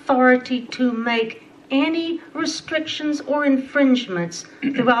lawful authority to make any restrictions or infringements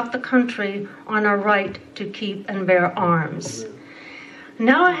throughout the country on our right to keep and bear arms.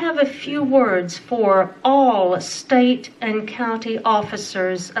 Now I have a few words for all state and county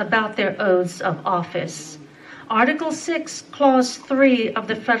officers about their oaths of office. Article 6, Clause 3 of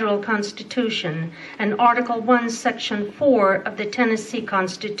the Federal Constitution and Article 1, Section 4 of the Tennessee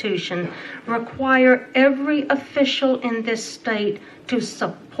Constitution require every official in this state to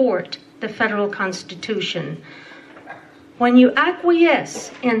support the federal Constitution. When you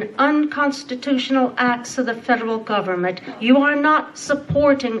acquiesce in unconstitutional acts of the federal government, you are not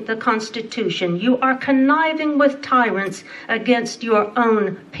supporting the Constitution. You are conniving with tyrants against your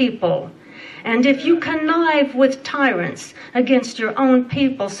own people. And if you connive with tyrants against your own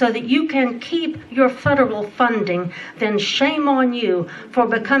people so that you can keep your federal funding, then shame on you for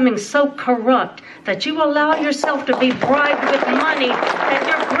becoming so corrupt that you allow yourself to be bribed with money that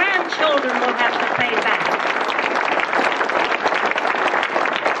your grandchildren will have to pay back.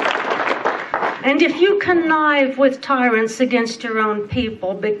 And if you connive with tyrants against your own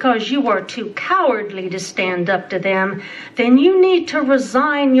people because you are too cowardly to stand up to them, then you need to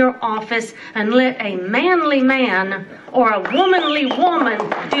resign your office and let a manly man or a womanly woman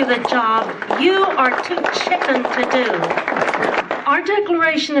do the job you are too chicken to do. Our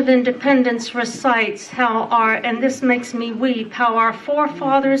Declaration of Independence recites how and this makes me weep, how our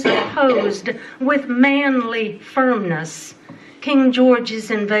forefathers opposed with manly firmness King George's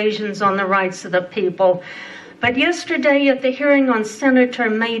invasions on the rights of the people. But yesterday at the hearing on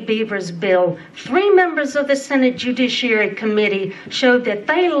Senator May Beaver's bill, 3 members of the Senate Judiciary Committee showed that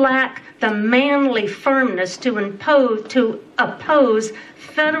they lack the manly firmness to oppose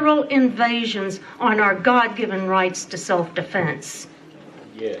federal invasions on our God-given rights to self-defense.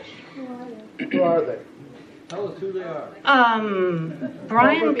 Yes. Who are they? Tell us who they are.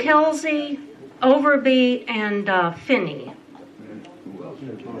 Brian Kelsey, Overby, and Finney.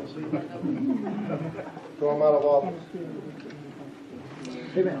 Throw them out of office.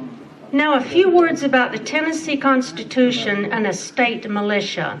 Now, a few words about the Tennessee Constitution and a state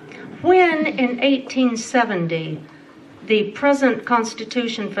militia. When, in 1870, the present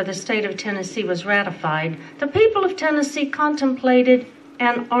Constitution for the state of Tennessee was ratified, the people of Tennessee contemplated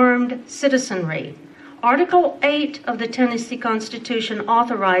an armed citizenry. Article 8 of the Tennessee Constitution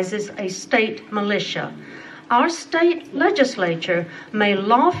authorizes a state militia. Our state legislature may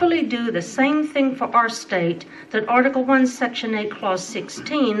lawfully do the same thing for our state that Article 1, Section 8, Clause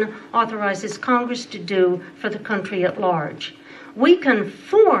 16 authorizes Congress to do for the country at large. We can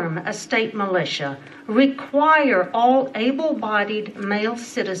form a state militia, require all able-bodied male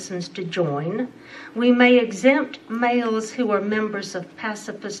citizens to join. We may exempt males who are members of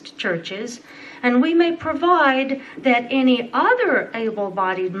pacifist churches, and we may provide that any other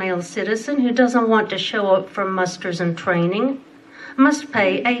able-bodied male citizen who doesn't want to show up for musters and training must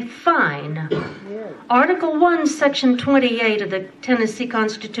pay a fine. Article 1, Section 28 of the Tennessee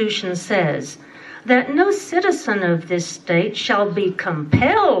Constitution says that no citizen of this state shall be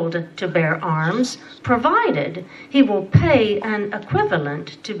compelled to bear arms, provided he will pay an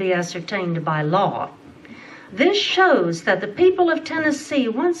equivalent to be ascertained by law. This shows that the people of Tennessee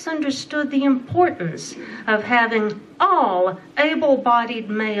once understood the importance of having all able-bodied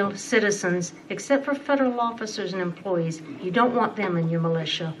male citizens, except for federal officers and employees. You don't want them in your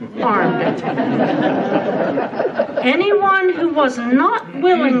militia, armed. Anyone who was not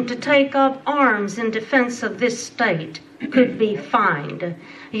willing to take up arms in defense of this state could be fined.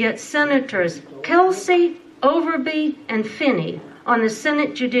 Yet Senators Kelsey, Overby, and Finney on the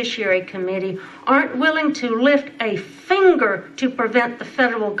Senate Judiciary Committee aren't willing to lift a finger to prevent the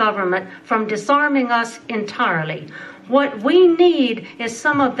federal government from disarming us entirely. What we need is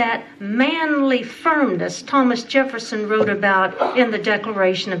some of that manly firmness Thomas Jefferson wrote about in the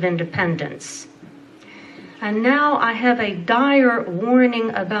Declaration of Independence. And now I have a dire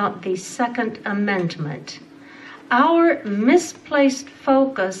warning about the Second Amendment. Our misplaced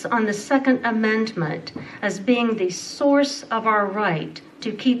focus on the Second Amendment as being the source of our right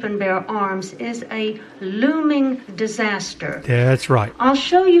to keep and bear arms is a looming disaster. That's right. I'll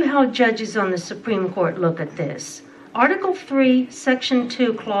show you how judges on the Supreme Court look at this. Article 3, Section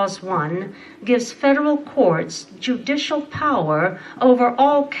 2, Clause 1 gives federal courts judicial power over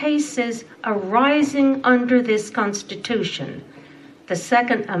all cases arising under this Constitution. The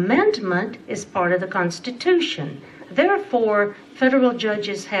Second Amendment is part of the Constitution. Therefore, federal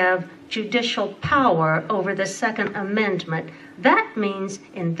judges have judicial power over the Second Amendment. That means,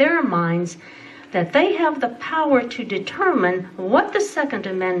 in their minds, that they have the power to determine what the Second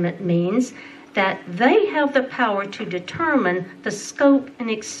Amendment means, that they have the power to determine the scope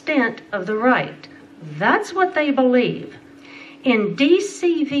and extent of the right. That's what they believe. In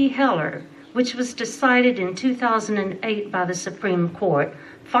D.C. v. Heller, which was decided in 2008 by the Supreme Court,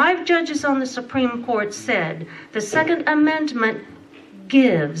 5 judges on the Supreme Court said the Second Amendment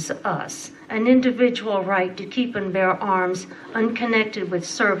gives us an individual right to keep and bear arms unconnected with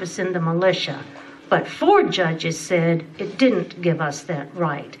service in the militia. But 4 judges said it didn't give us that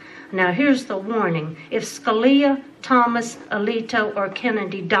right. Now here's the warning. If Scalia, Thomas, Alito, or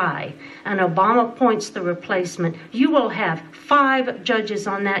Kennedy die, and Obama appoints the replacement, you will have 5 judges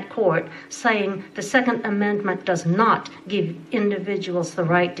on that court saying the Second Amendment does not give individuals the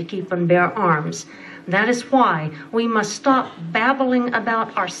right to keep and bear arms. That is why we must stop babbling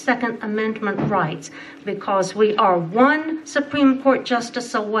about our Second Amendment rights, because we are one Supreme Court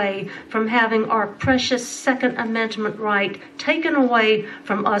justice away from having our precious Second Amendment right taken away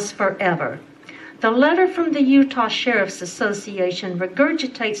from us forever. The letter from the Utah Sheriff's Association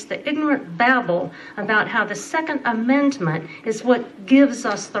regurgitates the ignorant babble about how the Second Amendment is what gives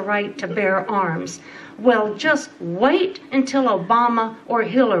us the right to bear arms. Well, just wait until Obama or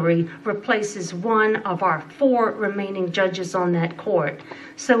Hillary replaces one of our 4 remaining judges on that court.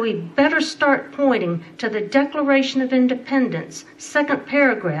 So we better start pointing to the Declaration of Independence, 2nd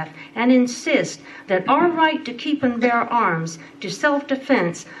paragraph, and insist that our right to keep and bear arms to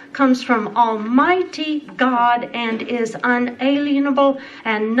self-defense comes from Almighty God and is unalienable,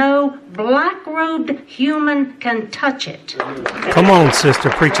 and no black-robed human can touch it. Come on,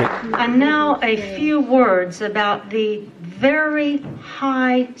 sister, preach it. And now a few words about the very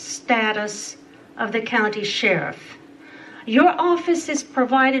high status of the county sheriff. Your office is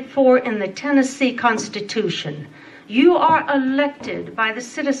provided for in the Tennessee Constitution. You are elected by the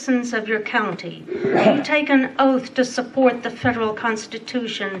citizens of your county. You take an oath to support the federal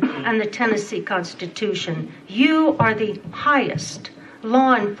Constitution and the Tennessee Constitution. You are the highest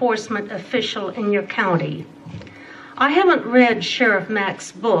law enforcement official in your county. I haven't read Sheriff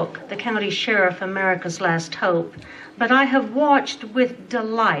Mack's book, The County Sheriff, America's Last Hope, but I have watched with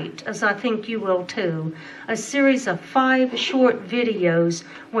delight, as I think you will too, a series of 5 short videos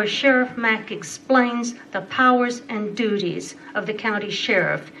where Sheriff Mack explains the powers and duties of the county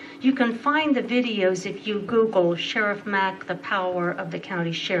sheriff. You can find the videos if you Google Sheriff Mack, the power of the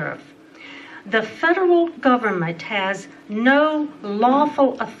county sheriff. The federal government has no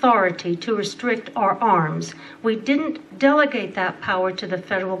lawful authority to restrict our arms. We didn't delegate that power to the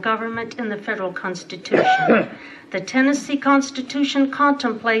federal government in the federal Constitution. The Tennessee Constitution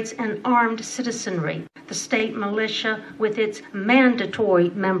contemplates an armed citizenry, the state militia with its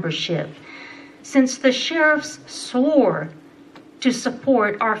mandatory membership. Since the sheriffs swore to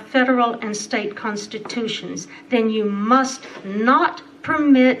support our federal and state constitutions, then you must not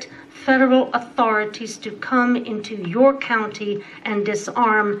permit federal authorities to come into your county and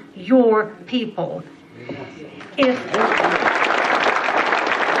disarm your people.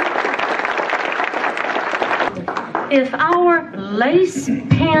 if our lace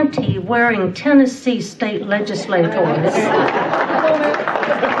panty wearing Tennessee state legislators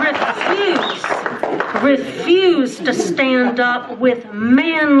refuse to stand up with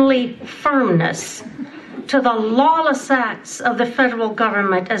manly firmness to the lawless acts of the federal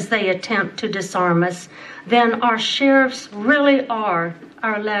government as they attempt to disarm us, then our sheriffs really are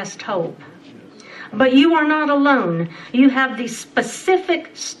our last hope. But you are not alone. You have the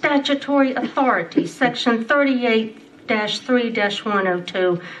specific statutory authority, Section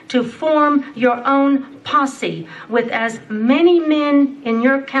 38-3-102, to form your own posse with as many men in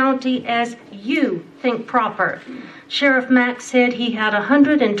your county as you think proper. Sheriff Mack said he had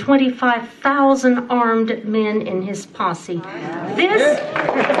 125,000 armed men in his posse. This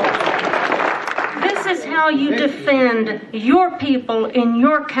is how you defend your people in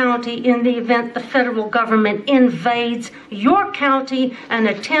your county in the event the federal government invades your county and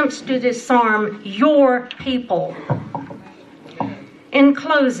attempts to disarm your people. In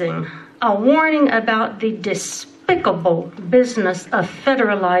closing, a warning about the despicable business of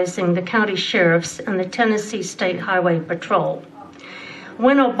federalizing the county sheriffs and the Tennessee State Highway Patrol.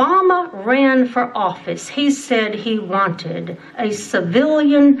 When Obama ran for office, he said he wanted a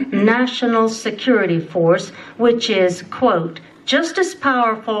civilian national security force, which is, quote, just as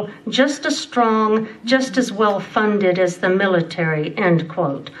powerful, just as strong, just as well funded as the military, end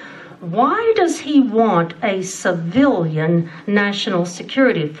quote. Why does he want a civilian national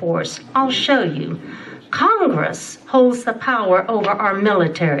security force? I'll show you. Congress holds the power over our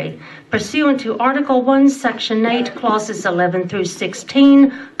military. Pursuant to Article 1, Section 8, Clauses 11 through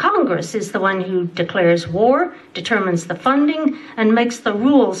 16, Congress is the one who declares war, determines the funding, and makes the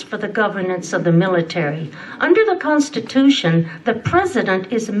rules for the governance of the military. Under the Constitution, the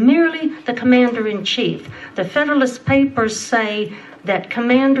President is merely the Commander-in-Chief. The Federalist Papers say that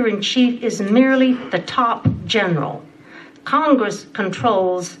Commander-in-Chief is merely the top general. Congress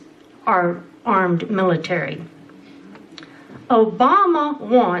controls our armed military. Obama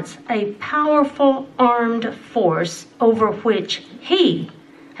wants a powerful armed force over which he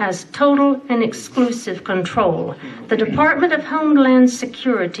has total and exclusive control. The Department of Homeland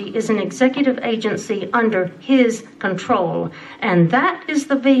Security is an executive agency under his control, and that is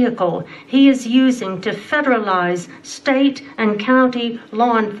the vehicle he is using to federalize state and county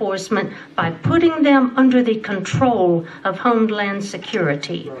law enforcement by putting them under the control of Homeland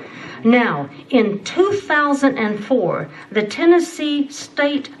Security. Now, in 2004, the Tennessee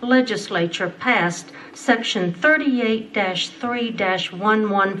State Legislature passed Section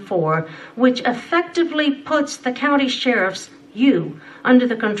 38-3-114, which effectively puts the county sheriffs, under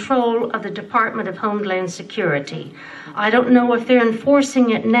the control of the Department of Homeland Security. I don't know if they're enforcing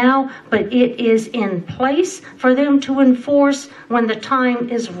it now, but it is in place for them to enforce when the time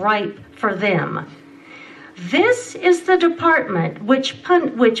is ripe for them. This is the department which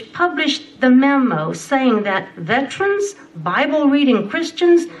published the memo saying that veterans, Bible-reading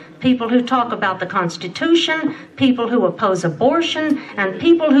Christians, people who talk about the Constitution, people who oppose abortion, and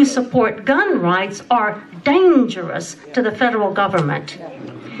people who support gun rights are dangerous to the federal government.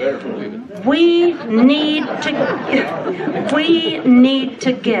 We need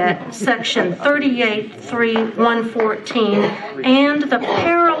to get Section 38-3-114 and the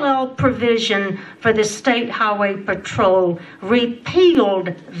parallel provision for the State Highway Patrol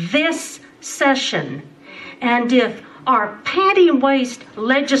repealed this session. And if our panty-waist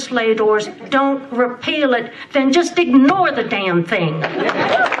legislators don't repeal it, then just ignore the damn thing.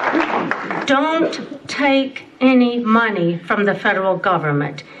 Don't take any money from the federal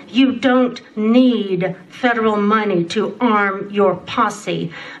government. You don't need federal money to arm your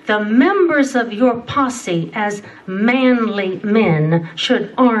posse. The members of your posse, as manly men,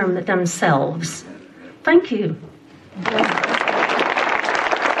 should arm themselves. Thank you.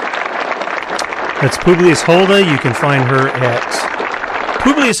 That's Publius Hulda. You can find her at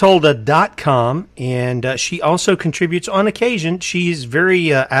publiushulda.com, and she also contributes on occasion. She's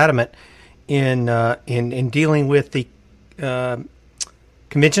very adamant in dealing with the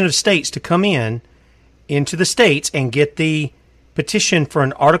Convention of States to come into the states and get the petition for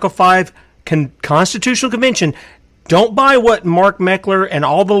an Article 5 constitutional convention. Don't buy what Mark Meckler and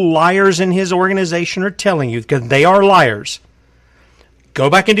all the liars in his organization are telling you, because they are liars.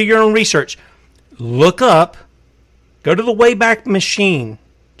 Go back and do your own research. Look up, go to the Wayback Machine.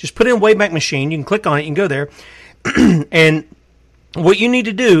 Just put in Wayback Machine. You can click on it. You can go there. And what you need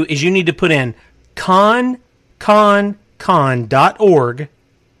to do is you need to put in con.org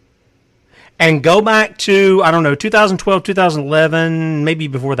and go back to, 2012, 2011, maybe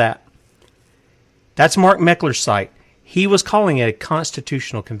before that. That's Mark Meckler's site. He was calling it a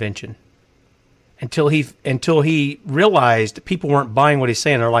constitutional convention. until he realized people weren't buying what he's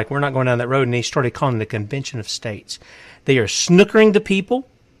saying. They're like, we're not going down that road. And he started calling the Convention of States. They are snookering the people,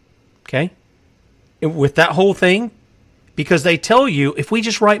 okay, with that whole thing, because they tell you if we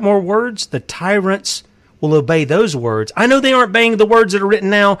just write more words, the tyrants will obey those words. I know they aren't obeying the words that are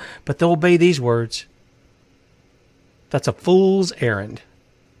written now, but they'll obey these words. That's a fool's errand.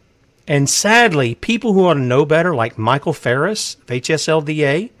 And sadly, people who ought to know better, like Michael Ferris of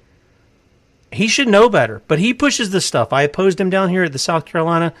HSLDA, he should know better, but he pushes this stuff. I opposed him down here at the South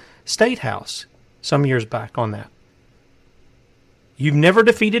Carolina State House some years back on that. You've never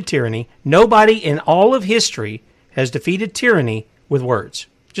defeated tyranny. Nobody in all of history has defeated tyranny with words.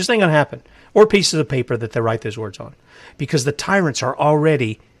 Just ain't going to happen. Or pieces of paper that they write those words on. Because the tyrants are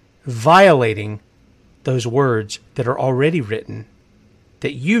already violating those words that are already written,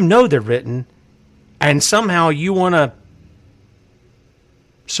 that you know they're written, and somehow you want to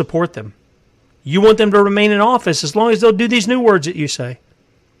support them. You want them to remain in office as long as they'll do these new words that you say.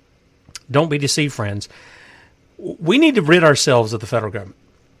 Don't be deceived, friends. We need to rid ourselves of the federal government.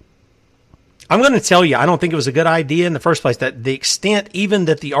 I'm going to tell you, I don't think it was a good idea in the first place, that the extent even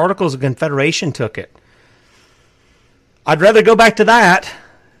that the Articles of Confederation took it. I'd rather go back to that,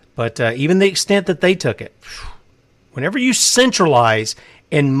 but even the extent that they took it. Whenever you centralize,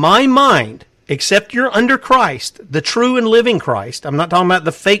 in my mind, except you're under Christ, the true and living Christ. I'm not talking about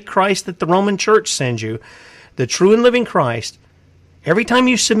the fake Christ that the Roman Church sends you. The true and living Christ. Every time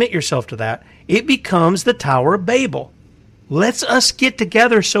you submit yourself to that, it becomes the Tower of Babel. Let's us get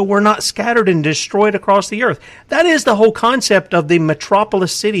together so we're not scattered and destroyed across the earth. That is the whole concept of the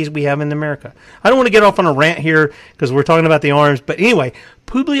metropolis cities we have in America. I don't want to get off on a rant here because we're talking about the arms. But anyway,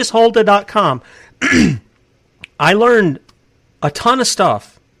 PubliusHolda.com. I learned a ton of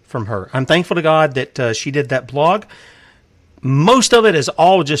stuff from her. I'm thankful to God that she did that blog. Most of it is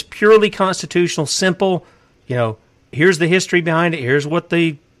all just purely constitutional, simple. You know, here's the history behind it. Here's what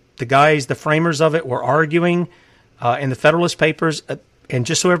the guys, the framers of it, were arguing in the Federalist Papers. And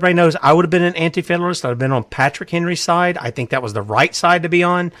just so everybody knows, I would have been an anti-Federalist. I would have been on Patrick Henry's side. I think that was the right side to be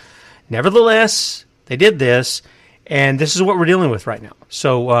on. Nevertheless, they did this, and this is what we're dealing with right now.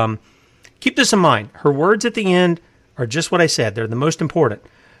 So keep this in mind. Her words at the end are just what I said. They're the most important.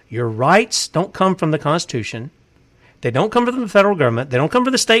 Your rights don't come from the Constitution. They don't come from the federal government. They don't come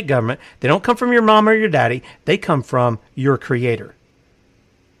from the state government. They don't come from your mom or your daddy. They come from your Creator.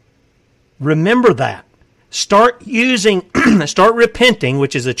 Remember that. Start repenting,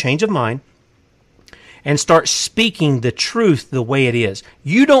 which is a change of mind, and start speaking the truth the way it is.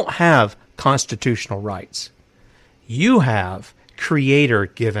 You don't have constitutional rights. You have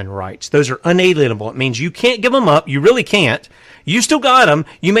Creator-given rights. Those are unalienable. It means you can't give them up. You really can't. You still got them.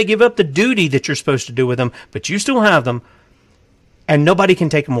 You may give up the duty that you're supposed to do with them, but you still have them, and nobody can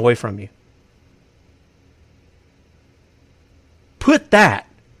take them away from you. Put that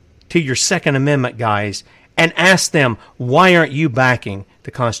to your Second Amendment guys and ask them, why aren't you backing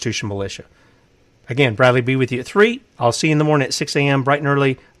the Constitutional Militia? Again, Bradley be with you at 3. I'll see you in the morning at 6 a.m. bright and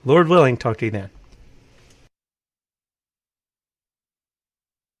early. Lord willing, talk to you then.